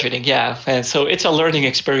probably imagining, yeah. And so it's a learning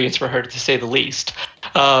experience for her, to say the least.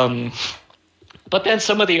 But then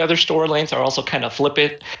some of the other storylines are also kind of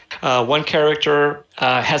flippant. One character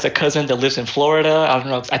has a cousin that lives in Florida. I don't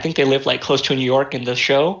know. I think they live like close to New York in the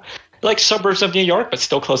show. Like suburbs of New York, but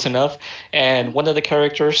still close enough. And one of the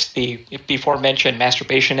characters, the before mentioned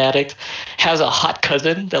masturbation addict, has a hot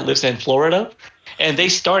cousin that lives in Florida. And they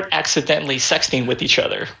start accidentally sexting with each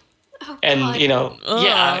other. And, God. you know,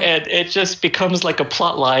 and it just becomes like a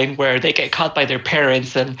plot line where they get caught by their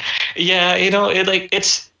parents. And yeah, you know,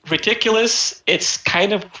 it's ridiculous. It's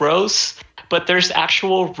kind of gross, but there's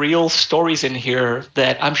actual real stories in here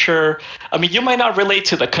that I'm sure, I mean, you might not relate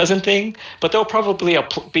to the cousin thing, but there'll probably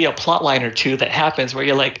be a plot line or two that happens where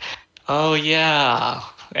you're like, oh yeah.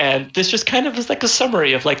 And this just kind of is like a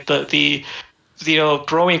summary of like the you know,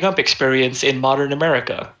 growing up experience in modern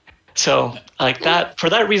America. So like that, for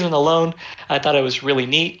that reason alone, I thought it was really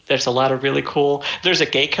neat. There's a lot of really cool, there's a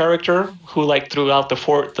gay character who like throughout the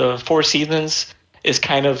four seasons is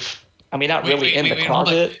kind of, I mean, not really in the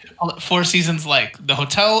closet. Hold up. 4 seasons like The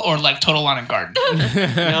Hotel or like Total Lawn and Garden?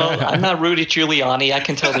 No, I'm not Rudy Giuliani. I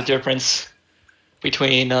can tell the difference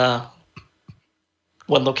between one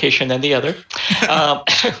location and the other.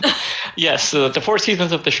 Yes, so the 4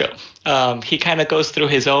 seasons of the show. He kind of goes through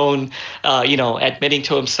his own, you know, admitting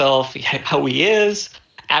to himself how he is,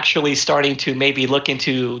 actually starting to maybe look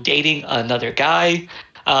into dating another guy,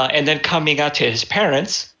 and then coming out to his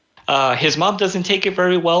parents. His mom doesn't take it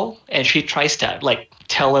very well, and she tries to like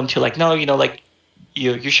tell him to like, no, you know, like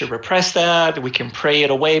you should repress that. We can pray it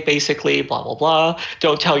away, basically, blah, blah, blah.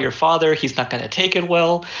 Don't tell your father. He's not going to take it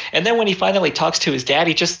well. And then when he finally talks to his dad,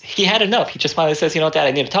 he had enough. He just finally says, you know, Dad,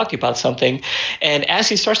 I need to talk to you about something. And as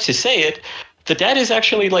he starts to say it, the dad is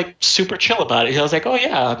actually like super chill about it. He was like, oh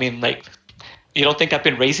yeah, I mean, like, you don't think I've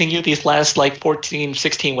been raising you these last like 14,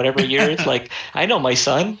 16, whatever years? Like, I know my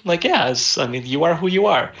son. Like, yes, I mean, you are who you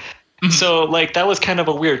are. So like that was kind of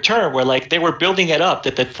a weird turn where like they were building it up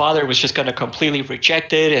that the father was just going to completely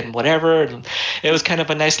reject it and whatever. And it was kind of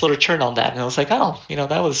a nice little turn on that. And I was like, oh, you know,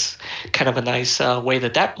 that was kind of a nice way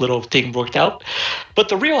that little thing worked out. But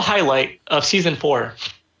the real highlight of season 4.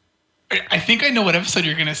 I think I know what episode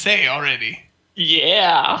you're going to say already.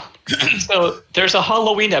 Yeah. So there's a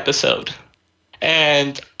Halloween episode.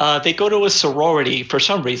 And they go to a sorority for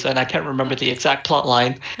some reason. I can't remember the exact plot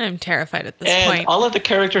line. I'm terrified at this And point. all of the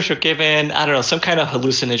characters are given, I don't know, some kind of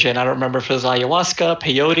hallucinogen. I don't remember if it was ayahuasca,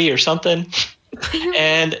 peyote, or something.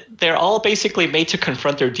 And they're all basically made to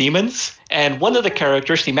confront their demons. And one of the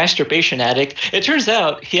characters, the masturbation addict, it turns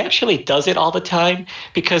out he actually does it all the time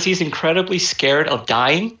because he's incredibly scared of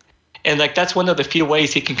dying. And like that's one of the few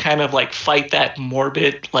ways he can kind of like fight that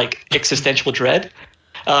morbid, like existential dread.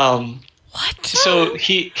 What? So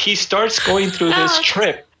he starts going through this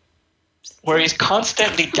trip where he's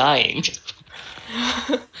constantly dying.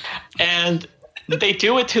 And they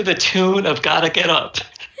do it to the tune of Gotta Get Up.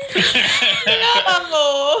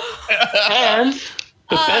 And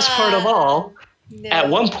the best part of all, at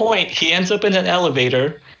one point he ends up in an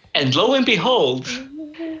elevator, and lo and behold,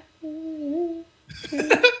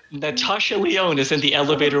 Natasha Lyonne is in the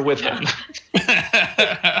elevator with him.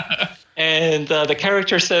 And the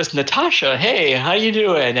character says, Natasha, hey, how you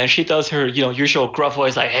doing? And she does her, you know, usual gruff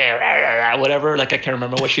voice, like, hey, rah, rah, rah, whatever. Like, I can't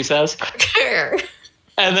remember what she says.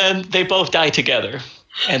 And then they both die together.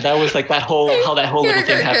 And that was like how that whole little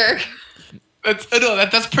thing happened.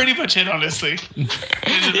 That's pretty much it, honestly.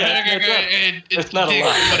 It's not a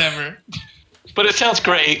lot. Whatever. But it sounds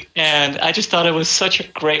great. And I just thought it was such a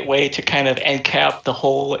great way to kind of end cap the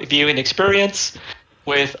whole viewing experience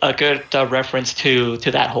with a good reference to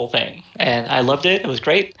that whole thing. And I loved it. It was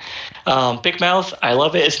great. Big Mouth, I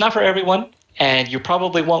love it. It's not for everyone, and you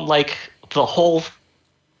probably won't like the whole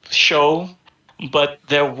show, but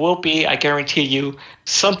there will be, I guarantee you,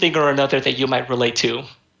 something or another that you might relate to.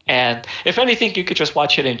 And if anything, you could just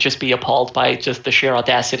watch it and just be appalled by just the sheer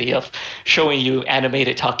audacity of showing you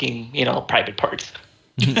animated talking, private parts.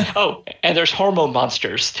 Oh, and there's hormone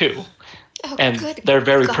monsters too. Oh, And good they're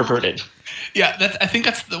very God. perverted. Yeah, I think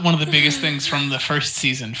that's one of the biggest things from the first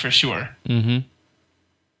season for sure.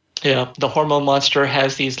 Yeah, the hormone monster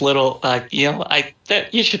has these little,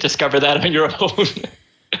 you should discover that on your own.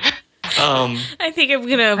 I think I'm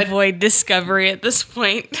going to avoid discovery at this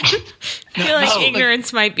point. I feel like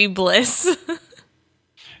ignorance might be bliss.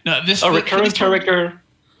 No, this A recurring this one- character.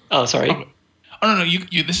 Oh, sorry. Oh no,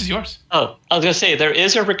 you. This is yours. Oh, I was gonna say there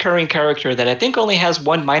is a recurring character that I think only has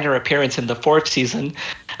one minor appearance in the fourth season,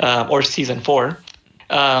 or season 4,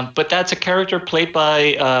 but that's a character played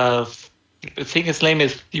by I think his name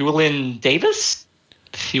is Llewellyn Davis.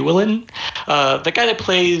 Llewellyn, the guy that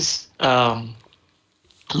plays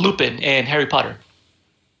Lupin in Harry Potter.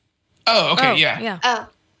 Oh, okay, yeah. Yeah. Oh,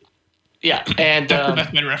 Yeah, and That's the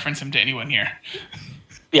best way to reference him to anyone here.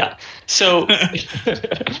 yeah, so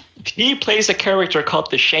he plays a character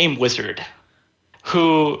called the Shame Wizard,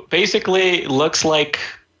 who basically looks like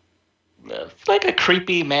a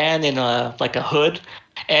creepy man in a hood,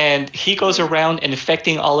 and he goes around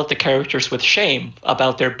infecting all of the characters with shame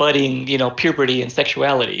about their budding, puberty and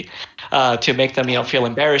sexuality, to make them, feel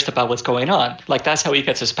embarrassed about what's going on. Like that's how he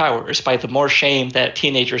gets his powers, by the more shame that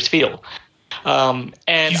teenagers feel. And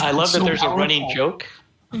I love that so there's a running powerful. joke.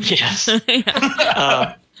 Yes.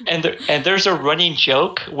 And there's a running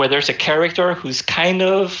joke where there's a character who's kind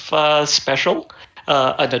of special,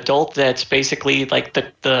 an adult that's basically like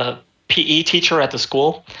the PE teacher at the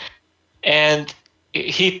school, and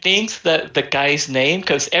he thinks that the guy's name,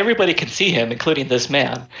 because everybody can see him, including this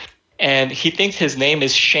man, and he thinks his name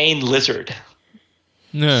is Shane Lizard.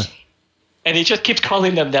 Yeah. And he just keeps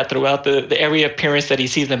calling them that throughout the every appearance that he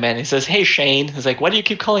sees them in. He says, "Hey, Shane." He's like, "Why do you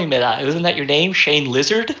keep calling me that? Isn't that your name, Shane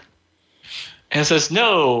Lizard?" And he says,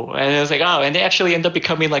 "No." And I was like, "Oh." And they actually end up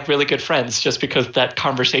becoming like really good friends just because that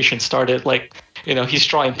conversation started. Like, he's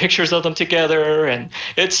drawing pictures of them together, and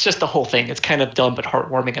it's just the whole thing. It's kind of dumb but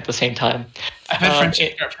heartwarming at the same time. I've had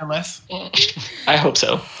friendship for less. I hope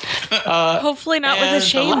so. Hopefully not with and a the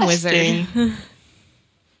shame last wizard. thing-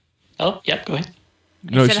 Oh, yeah, go ahead.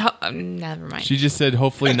 No, I said, never mind. she just said,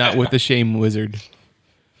 hopefully not with the shame wizard.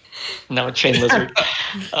 No, Shane Lizard.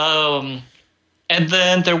 And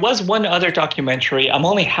then there was one other documentary. I'm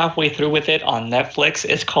only halfway through with it on Netflix.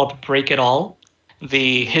 It's called Break It All,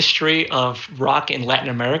 the history of rock in Latin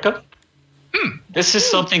America. This is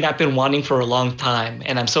something I've been wanting for a long time,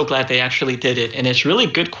 and I'm so glad they actually did it. And it's really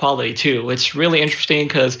good quality, too. It's really interesting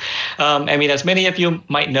because, as many of you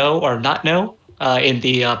might know or not know, in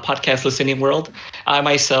the podcast listening world, I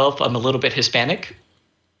myself am a little bit Hispanic.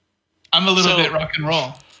 I'm a little So- bit rock and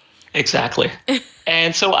roll. Exactly.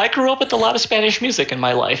 And so I grew up with a lot of Spanish music in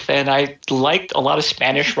my life, and I liked a lot of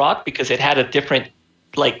Spanish rock because it had a different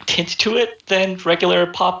tint to it than regular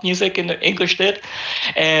pop music in English did.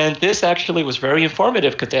 And this actually was very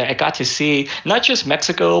informative because I got to see not just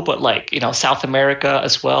Mexico, but South America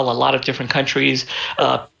as well, a lot of different countries.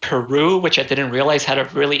 Peru, which I didn't realize had a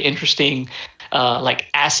really interesting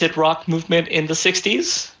acid rock movement in the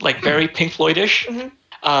 60s, very Pink Floyd-ish.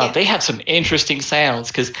 They have some interesting sounds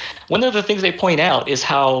because one of the things they point out is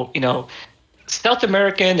how, South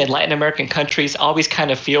American and Latin American countries always kind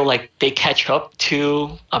of feel like they catch up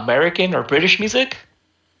to American or British music.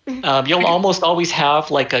 You'll almost always have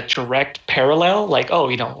a direct parallel,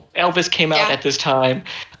 Elvis came out at this time.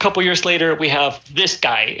 A couple years later, we have this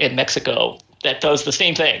guy in Mexico that does the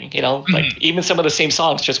same thing, even some of the same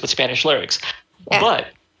songs just with Spanish lyrics. Yeah. But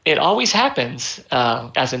it always happens,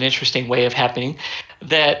 as an interesting way of happening,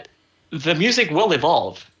 that the music will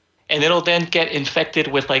evolve and it'll then get infected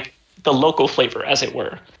with the local flavor, as it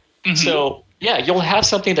were. So yeah, you'll have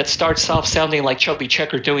something that starts off sounding like Chubby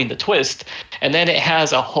Checker doing the twist, and then it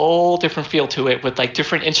has a whole different feel to it with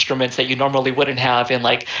different instruments that you normally wouldn't have in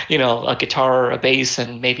a guitar or a bass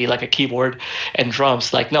and maybe a keyboard and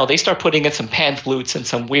drums. No, they start putting in some pan flutes and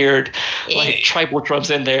some weird tribal drums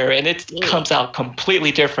in there, and it comes out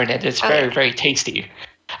completely different, and it's very, very tasty.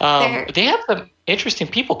 They have some interesting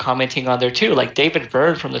people commenting on there too, like David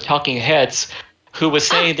Byrne from the Talking Heads, who was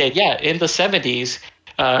saying that in the 70s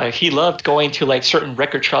he loved going to certain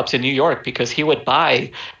record shops in New York because he would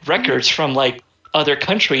buy records from other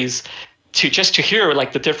countries to hear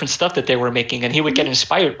the different stuff that they were making, and he would get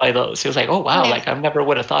inspired by those. He was like, oh wow, I never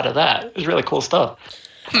would have thought of that. It was really cool stuff.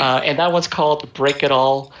 And that one's called Break It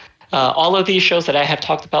All. All of these shows that I have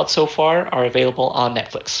talked about so far are available on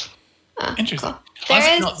Netflix. Interesting. Cool.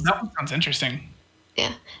 That one sounds interesting.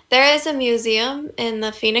 Yeah. There is a museum in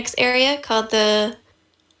the Phoenix area called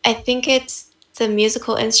I think it's the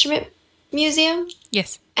Musical Instrument Museum.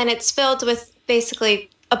 Yes. And it's filled with basically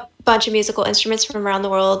a bunch of musical instruments from around the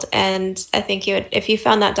world. And I think you would, if you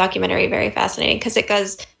found that documentary very fascinating, because it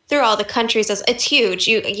goes through all the countries. It's huge.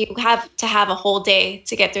 You have to have a whole day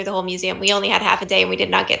to get through the whole museum. We only had half a day, and we did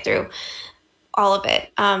not get through all of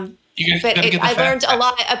it. I learned a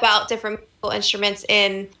lot about different musical instruments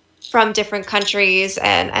from different countries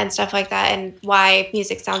and stuff like that, and why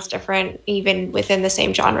music sounds different even within the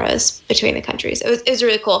same genres between the countries. It was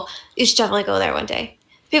really cool. You should definitely go there one day.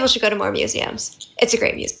 People should go to more museums. It's a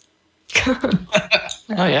great museum.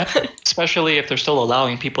 Oh yeah, especially if they're still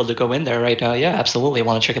allowing people to go in there right now. Yeah, absolutely,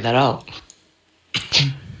 want to check that out.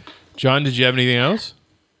 John, did you have anything else?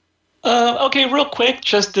 Okay, real quick,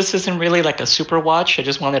 just this isn't really like a super watch. I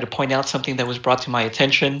just wanted to point out something that was brought to my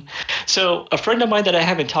attention. So a friend of mine that I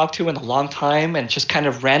haven't talked to in a long time and just kind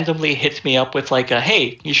of randomly hits me up with like,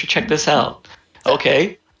 hey, you should check this out.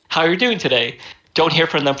 Okay, how are you doing today? Don't hear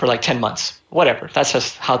from them for like 10 months. Whatever, that's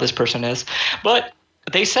just how this person is. But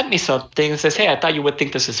they sent me something and says, hey, I thought you would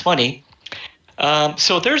think this is funny.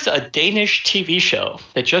 So there's a Danish TV show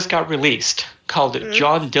that just got released called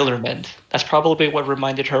John Dillermand. That's probably what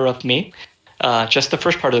reminded her of me. Just the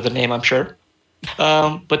first part of the name, I'm sure.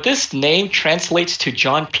 But this name translates to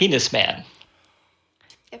John Penis Man.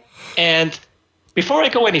 Yep. And before I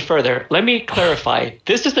go any further, let me clarify.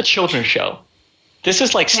 This is a children's show. This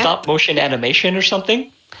is like stop motion animation or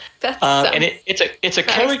something. And it's a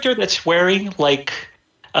character that's wearing like...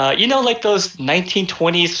 like those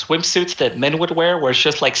 1920s swimsuits that men would wear where it's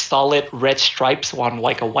just like solid red stripes on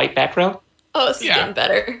like a white background? Oh, this is getting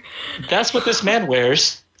better. That's what this man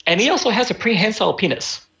wears. And he also has a prehensile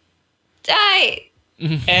penis. Die!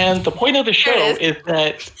 And the point of the show is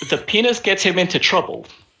that the penis gets him into trouble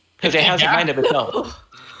because it has a mind of its own.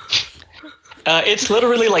 It's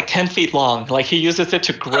literally like 10 feet long. Like he uses it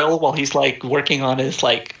to grill while he's like working on his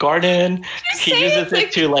like garden. He uses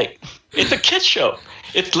it to like... It's a kid's show.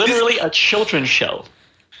 It's literally a children's show.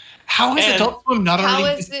 How is Adult Swim not already... How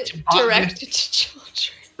is it directed to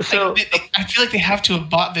children? So I feel like they have to have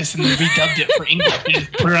bought this and then redubbed it for English and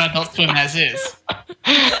just put it on Adult Swim as is.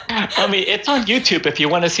 I mean, it's on YouTube if you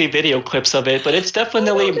want to see video clips of it, but it's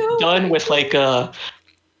definitely done with like a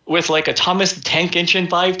Thomas the Tank Engine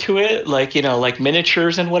vibe to it, like, like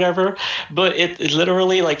miniatures and whatever. But it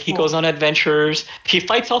literally, like, he goes on adventures. He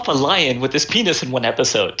fights off a lion with his penis in one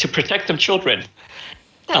episode to protect them children.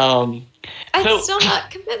 I'm still not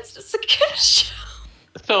convinced it's a good show.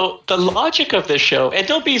 So the logic of this show, and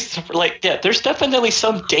don't be like, there's definitely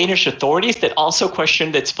some Danish authorities that also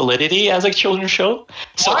questioned its validity as a children's show.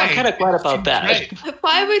 So I'm kind of glad about that. Right.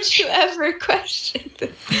 Why would you ever question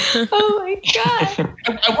this? Oh my god!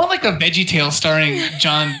 I want like a Veggie Tale starring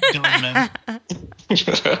John Dillerman.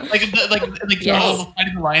 like the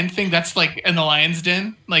fighting the lion thing. That's like in the lion's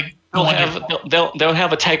den. Like they'll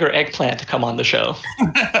have a tiger eggplant come on the show.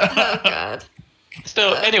 Oh god.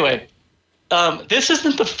 So anyway. This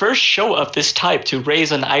isn't the first show of this type to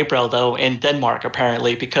raise an eyebrow, though, in Denmark,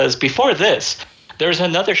 apparently, because before this, there's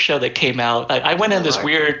another show that came out. I went in this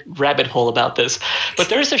weird rabbit hole about this, but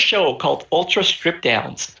there's a show called Ultra Strip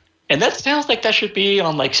Downs, and that sounds like that should be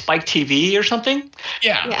on, like, Spike TV or something.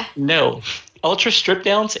 Yeah. No. Ultra Strip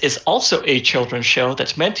Downs is also a children's show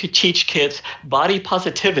that's meant to teach kids body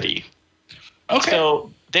positivity. Okay.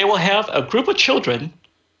 So they will have a group of children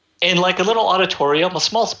in like a little auditorium, a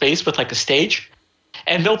small space with like a stage,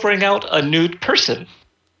 and they'll bring out a nude person.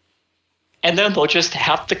 And then they'll just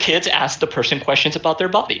have the kids ask the person questions about their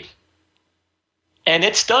body. And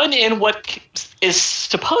it's done in what is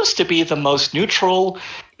supposed to be the most neutral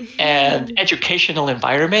and educational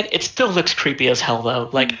environment. It still looks creepy as hell,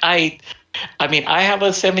 though. Like, I mean, I have a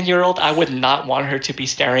 7-year-old. I would not want her to be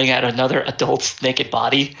staring at another adult's naked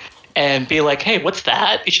body and be like, hey, what's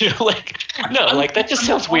that? That just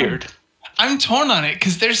sounds weird. I'm torn on it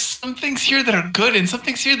because there's some things here that are good and some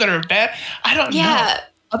things here that are bad. I don't know.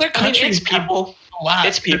 Other countries, it's people.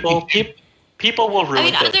 It's people. People will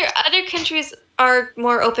ruin it. Other countries are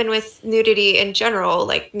more open with nudity in general,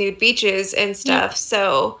 like nude beaches and stuff.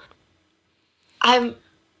 So, the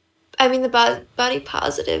body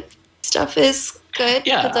positive stuff is good.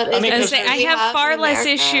 Yeah, I have far less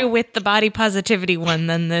issue with the body positivity one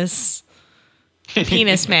than this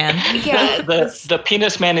penis man. Yeah, the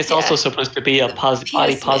penis man is also supposed to be a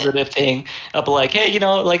body positive thing. Of like, hey,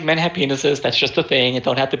 like men have penises. That's just a thing. You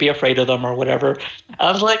don't have to be afraid of them or whatever.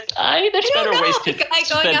 I was like, there's better ways to. The guy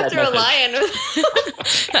going after a lion.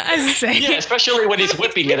 I was saying. Yeah, especially when he's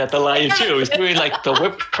whipping it at the lion too. He's doing like the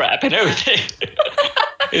whip crap and everything.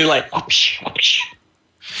 He's like,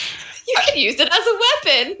 You can use it as a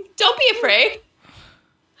weapon. Don't be afraid.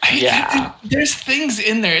 I Right? Yeah. There's things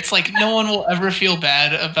in there. It's like no one will ever feel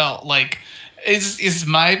bad about like, is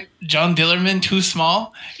my John Dillerman too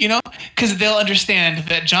small? You know, because they'll understand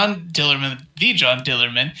that John Dillerman,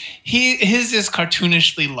 his is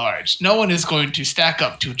cartoonishly large. No one is going to stack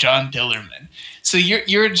up to John Dillerman. So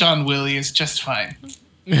your John Willie is just fine.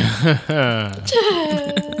 So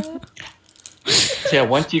yeah,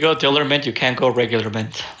 once you go Dillerman, you can't go regular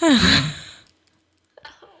mint.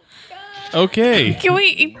 Okay. Can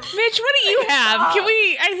we, Mitch? What do you have? Can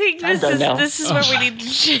we? I think I'm done now. this is where we need to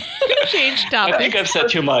change I topic. think I've said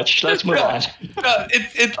too much. Let's move on.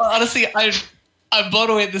 It honestly, I'm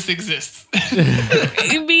blown away this exists.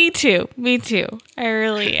 Me too. I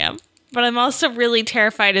really am. But I'm also really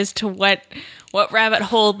terrified as to what rabbit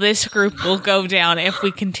hole this group will go down if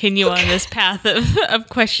we continue on this path of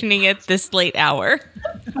questioning at this late hour.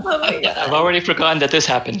 Oh my god. I've already forgotten that this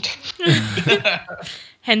happened.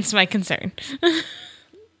 Hence my concern.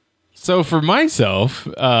 So for myself,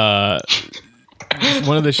 one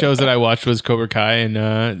of the shows that I watched was Cobra Kai, and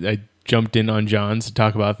I jumped in on John's to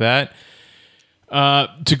talk about that.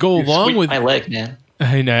 To go along with my leg, man.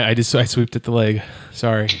 I swooped at the leg.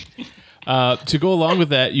 Sorry. To go along with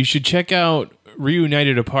that, you should check out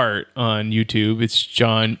Reunited Apart on YouTube. It's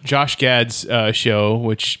Josh Gad's show,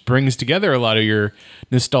 which brings together a lot of your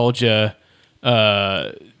nostalgia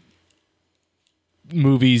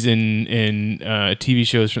movies and TV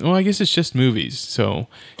shows. Well, I guess it's just movies. So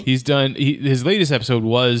he's done. His latest episode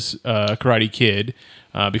was Karate Kid.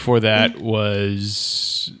 Before that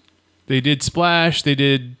was they did Splash. They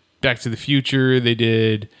did Back to the Future. They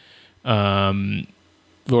did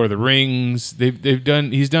Lord of the Rings.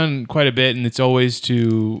 He's done quite a bit, and it's always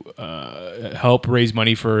to help raise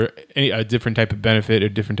money for a different type of benefit, a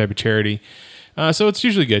different type of charity. So it's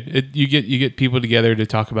usually good. You get people together to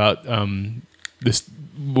talk about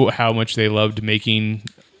how much they loved making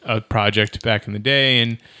a project back in the day,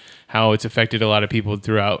 and how it's affected a lot of people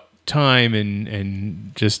throughout time,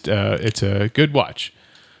 and just it's a good watch.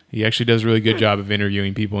 He actually does a really good job of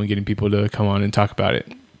interviewing people and getting people to come on and talk about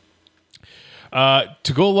it.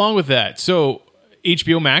 To go along with that, so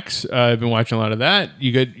HBO Max, I've been watching a lot of that.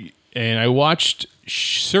 And I watched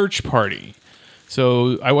Search Party.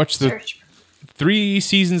 So I watched the 3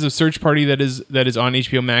 seasons of Search Party that is on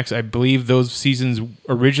HBO Max. I believe those seasons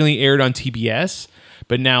originally aired on TBS,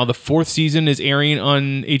 but now the 4th season is airing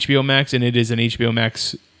on HBO Max, and it is an HBO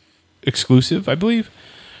Max exclusive, I believe.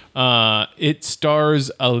 It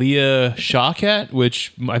stars Aaliyah Shawkat,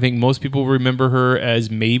 which I think most people remember her as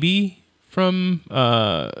Maybe from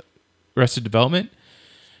Arrested Development.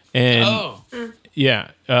 And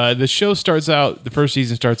the show starts out, the first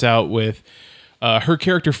season starts out with her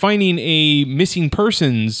character finding a missing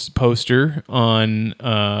persons poster on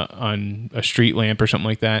a street lamp or something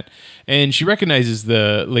like that, and she recognizes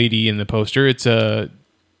the lady in the poster. It's a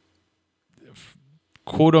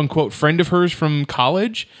quote unquote friend of hers from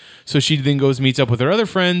college. So she then meets up with her other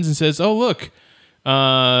friends and says, "Oh, look,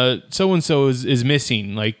 so and so is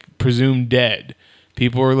missing, like presumed dead.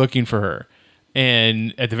 People are looking for her."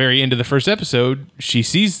 And at the very end of the first episode, she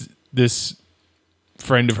sees this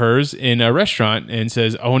friend of hers in a restaurant and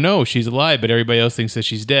says, "Oh no, she's alive," but everybody else thinks that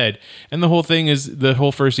she's dead. And the whole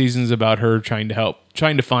first season is about her trying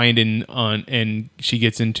to find and she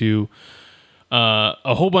gets into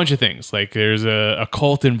a whole bunch of things. Like there's a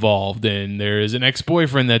cult involved, and there's an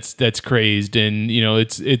ex-boyfriend that's crazed, and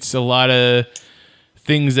it's a lot of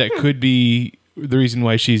things that could be the reason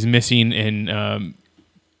why she's missing and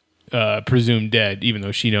presumed dead, even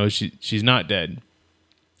though she knows she's not dead.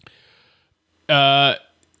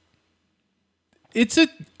 It's a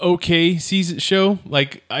okay season show.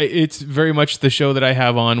 Like it's very much the show that I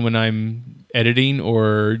have on when I'm editing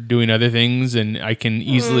or doing other things, and I can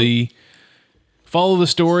easily follow the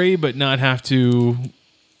story, but not have to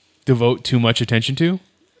devote too much attention to.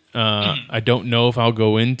 I don't know if I'll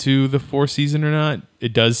go into the 4th season or not.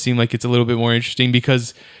 It does seem like it's a little bit more interesting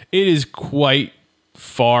because it is quite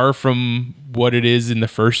far from what it is in the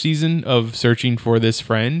first season of searching for this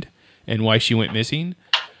friend and why she went missing.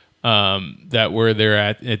 That where they're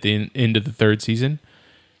at the end of the 3rd season.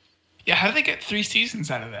 Yeah, how do they get 3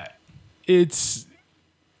 seasons out of that? It's,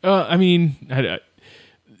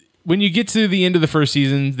 when you get to the end of the first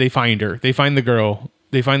season, they find her. They find the girl.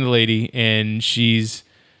 They find the lady, and she's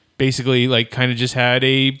basically like kind of just had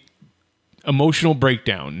a emotional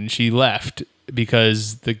breakdown, and she left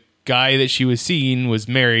because the guy that she was seeing was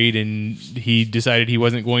married, and he decided he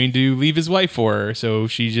wasn't going to leave his wife for her. So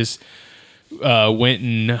she just went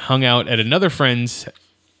and hung out at another friend's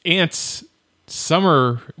aunt's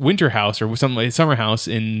winter house or something like summer house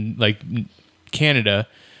in like Canada.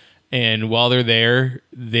 And while they're there,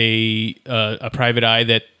 a private eye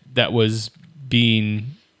that was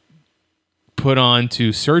being put on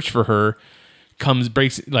to search for her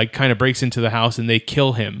breaks into the house, and they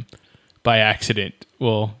kill him by accident.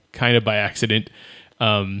 Well, kind of by accident.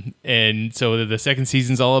 And so the second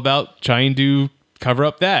season's all about trying to cover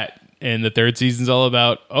up that. And the third season's all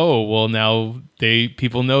about, now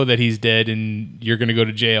people know that he's dead and you're going to go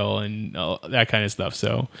to jail and that kind of stuff.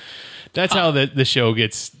 So that's how the show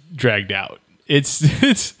gets dragged out.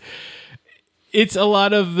 It's a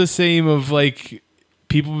lot of the same of like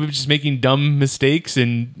people just making dumb mistakes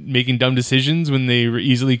and making dumb decisions when they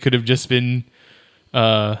easily could have just been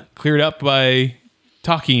cleared up by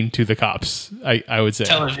talking to the cops. I would say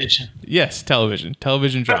television. Yes, television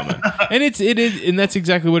drama. And it is, and that's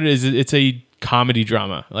exactly what it is. It's a comedy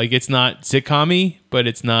drama. Like, it's not sitcom-y, but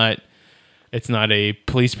it's not a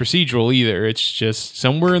police procedural either. It's just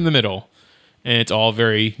somewhere in the middle, and it's all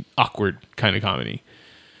very awkward kind of comedy.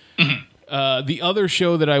 Mm-hmm. The other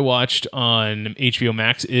show that I watched on HBO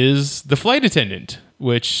Max is The Flight Attendant,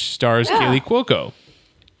 which stars Kaylee Cuoco.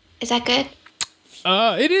 Is that good?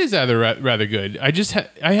 It is rather good.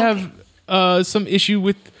 I have some issue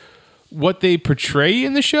with what they portray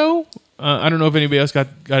in the show. I don't know if anybody else got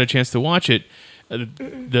a chance to watch it.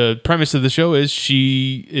 The premise of the show is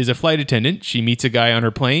she is a flight attendant. She meets a guy on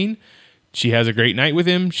her plane. She has a great night with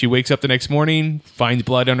him. She wakes up the next morning, finds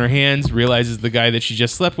blood on her hands, realizes the guy that she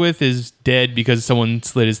just slept with is dead because someone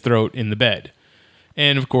slit his throat in the bed.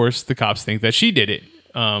 And of course, the cops think that she did it.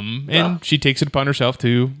 And she takes it upon herself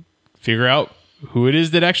to figure out who it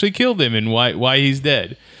is that actually killed him and why he's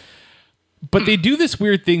dead. But they do this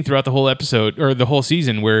weird thing throughout the whole episode or the whole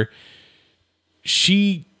season where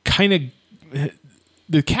she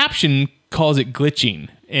the caption calls it glitching,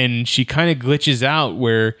 and she kind of glitches out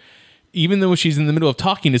where even though she's in the middle of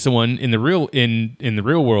talking to someone in the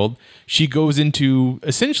real world, she goes into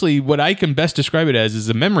essentially what I can best describe it as is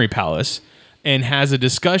a memory palace and has a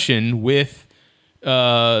discussion with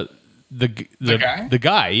the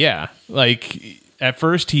guy, yeah. Like, at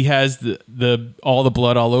first he has all the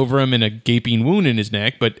blood all over him and a gaping wound in his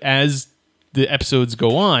neck, but as the episodes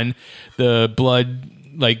go on, the blood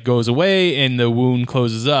like goes away and the wound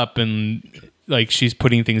closes up, and like she's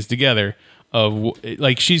putting things together of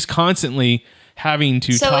like she's constantly having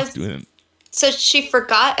to talk to him. So she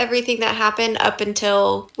forgot everything that happened up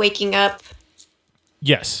until waking up.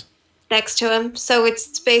 Yes. Next to him. So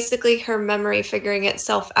it's basically her memory figuring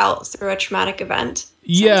itself out through a traumatic event.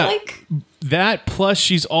 Yeah. Like. That plus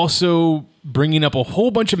she's also bringing up a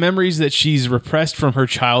whole bunch of memories that she's repressed from her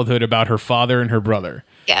childhood about her father and her brother.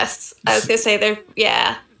 Yes. I was going to say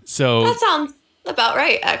yeah. So that sounds about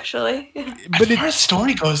right, actually. But as far as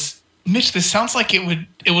story goes, Mitch, this sounds like it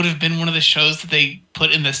would have been one of the shows that they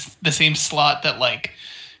put in the same slot that like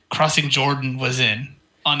Crossing Jordan was in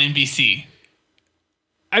on NBC.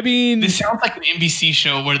 I mean, this sounds like an NBC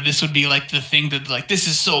show where this would be like the thing that like, this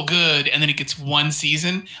is so good. And then it gets one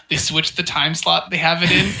season. They switch the time slot they have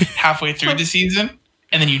it in halfway through the season.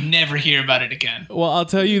 And then you never hear about it again. Well, I'll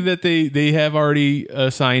tell you that they have already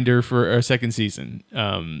signed her for a second season.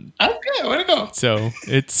 Okay, way to go. So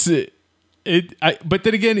but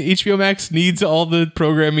then again, HBO Max needs all the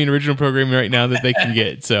original programming right now that they can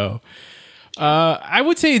get. So I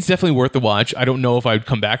would say it's definitely worth the watch. I don't know if I'd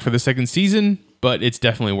come back for the second season, but it's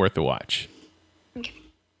definitely worth the watch. Okay.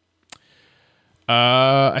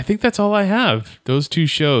 I think that's all I have. Those two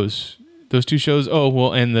shows. Oh,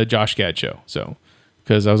 well, and the Josh Gad show. So,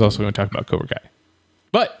 because I was also going to talk about Cobra Kai.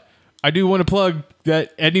 But I do want to plug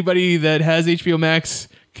that anybody that has HBO Max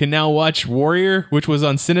can now watch Warrior, which was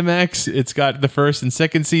on Cinemax. It's got the first and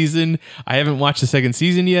second season. I haven't watched the second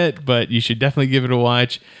season yet, but you should definitely give it a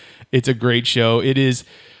watch. It's a great show. It is...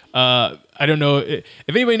 I don't know if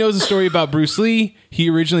anybody knows the story about Bruce Lee. He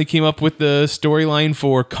originally came up with the storyline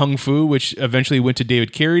for Kung Fu, which eventually went to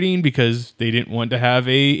David Carradine because they didn't want to have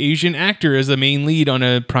a Asian actor as the main lead on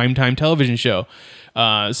a primetime television show.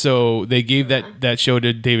 So they gave that show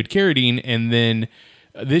to David Carradine, and then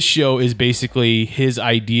this show is basically his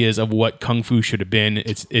ideas of what Kung Fu should have been.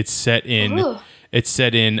 It's set in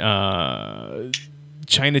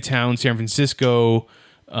Chinatown, San Francisco.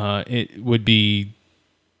 It would be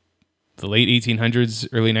the late 1800s,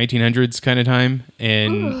 early 1900s kind of time,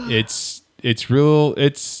 and it's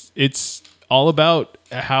all about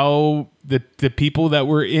how the people that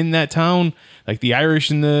were in that town, like the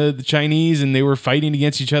Irish and the Chinese, and they were fighting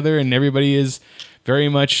against each other, and everybody is very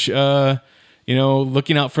much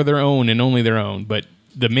looking out for their own and only their own. But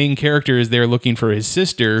the main character is there looking for his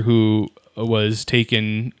sister, who was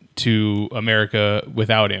taken to America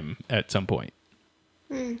without him at some point.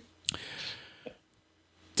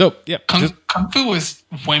 So, yeah. Kung Fu was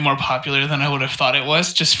way more popular than I would have thought it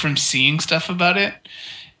was, just from seeing stuff about it.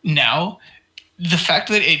 Now, the fact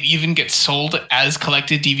that it even gets sold as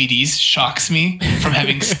collected DVDs shocks me from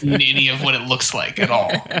having seen any of what it looks like at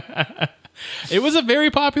all. It was a very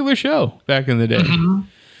popular show back in the day. Mm-hmm.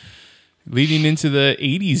 Leading into the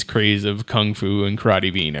 80s craze of Kung Fu and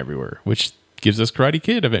karate being everywhere, which gives us Karate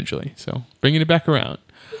Kid eventually. So, bringing it back around.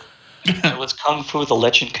 It was Kung Fu: The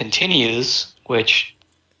Legend Continues, which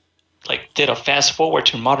did a fast forward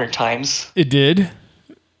to modern times. It did,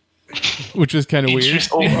 which was kind of weird.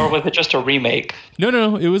 Or was it just a remake?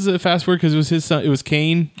 No. It was a fast forward because it was his son. It was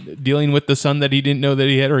Kane dealing with the son that he didn't know that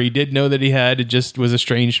he had, or he did know that he had. It just was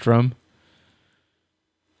estranged from.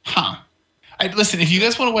 Huh. Listen, if you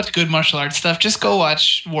guys want to watch good martial arts stuff, just go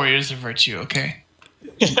watch Warriors of Virtue, okay?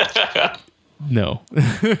 No.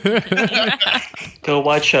 Go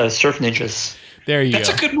watch Surf Ninjas. There you go. That's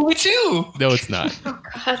a good movie too. No, it's not. Oh,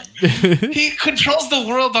 God. He controls the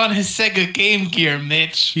world on his Sega Game Gear,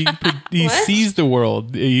 Mitch. He What? sees the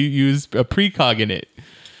world. He used a precog in it.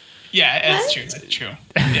 Yeah, that's true. That's true.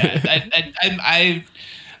 Yeah, I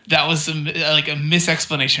that was a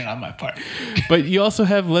misexplanation on my part. But you also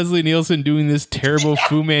have Leslie Nielsen doing this terrible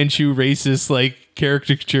Fu Manchu racist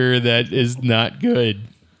caricature that is not good.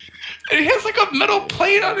 And he has a metal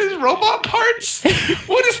plate on his robot parts.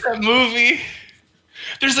 What is that movie?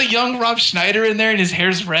 There's a young Rob Schneider in there and his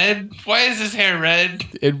hair's red. Why is his hair red?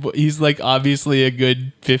 He's obviously a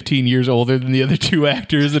good 15 years older than the other two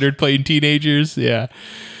actors that are playing teenagers. Yeah.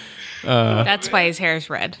 That's why his hair is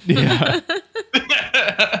red. Yeah.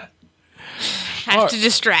 Have to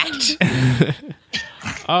distract.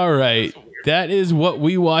 All right. That is what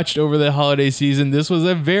we watched over the holiday season. This was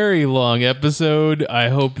a very long episode. I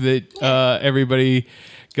hope that everybody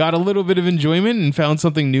got a little bit of enjoyment and found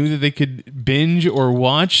something new that they could binge or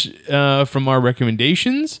watch from our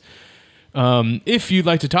recommendations. If you'd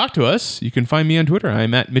like to talk to us, you can find me on Twitter.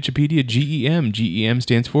 I'm at Mitchipedia, GEM. GEM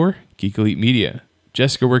stands for Geek Elite Media.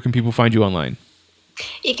 Jessica, where can people find you online?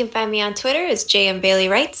 You can find me on Twitter as JM Bailey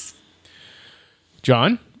Writes.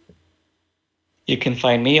 John? You can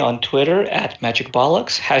find me on Twitter at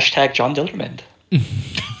MagicBollocks, # John Dillerman.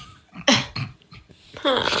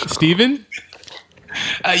 Steven?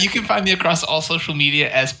 You can find me across all social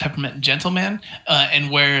media as Peppermint Gentleman, and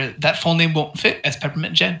where that full name won't fit, as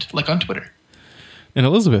Peppermint Gent, like on Twitter. And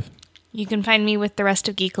Elizabeth? You can find me with the rest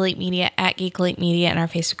of Geek Elite Media at Geek Elite Media and our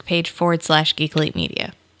Facebook page / Geek Elite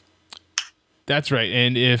Media. That's right.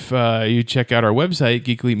 And if you check out our website,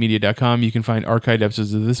 geekelitemedia.com, you can find archived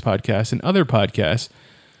episodes of this podcast and other podcasts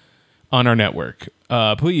on our network.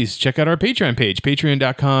 Please check out our Patreon page,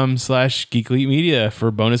 patreon.com / geekelitemedia,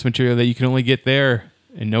 for bonus material that you can only get there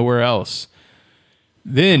and nowhere else.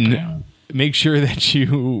 Then make sure that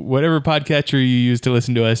you, whatever podcatcher you use to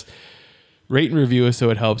listen to us, rate and review us so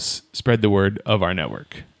it helps spread the word of our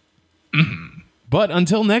network. Mm-hmm. But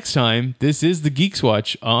until next time, this is the Geeks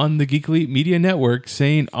Watch on the Geek Elite Media Network,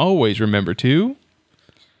 saying always remember to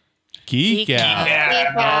geek out. Geek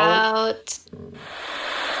out.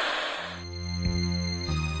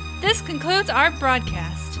 This concludes our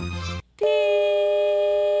broadcast.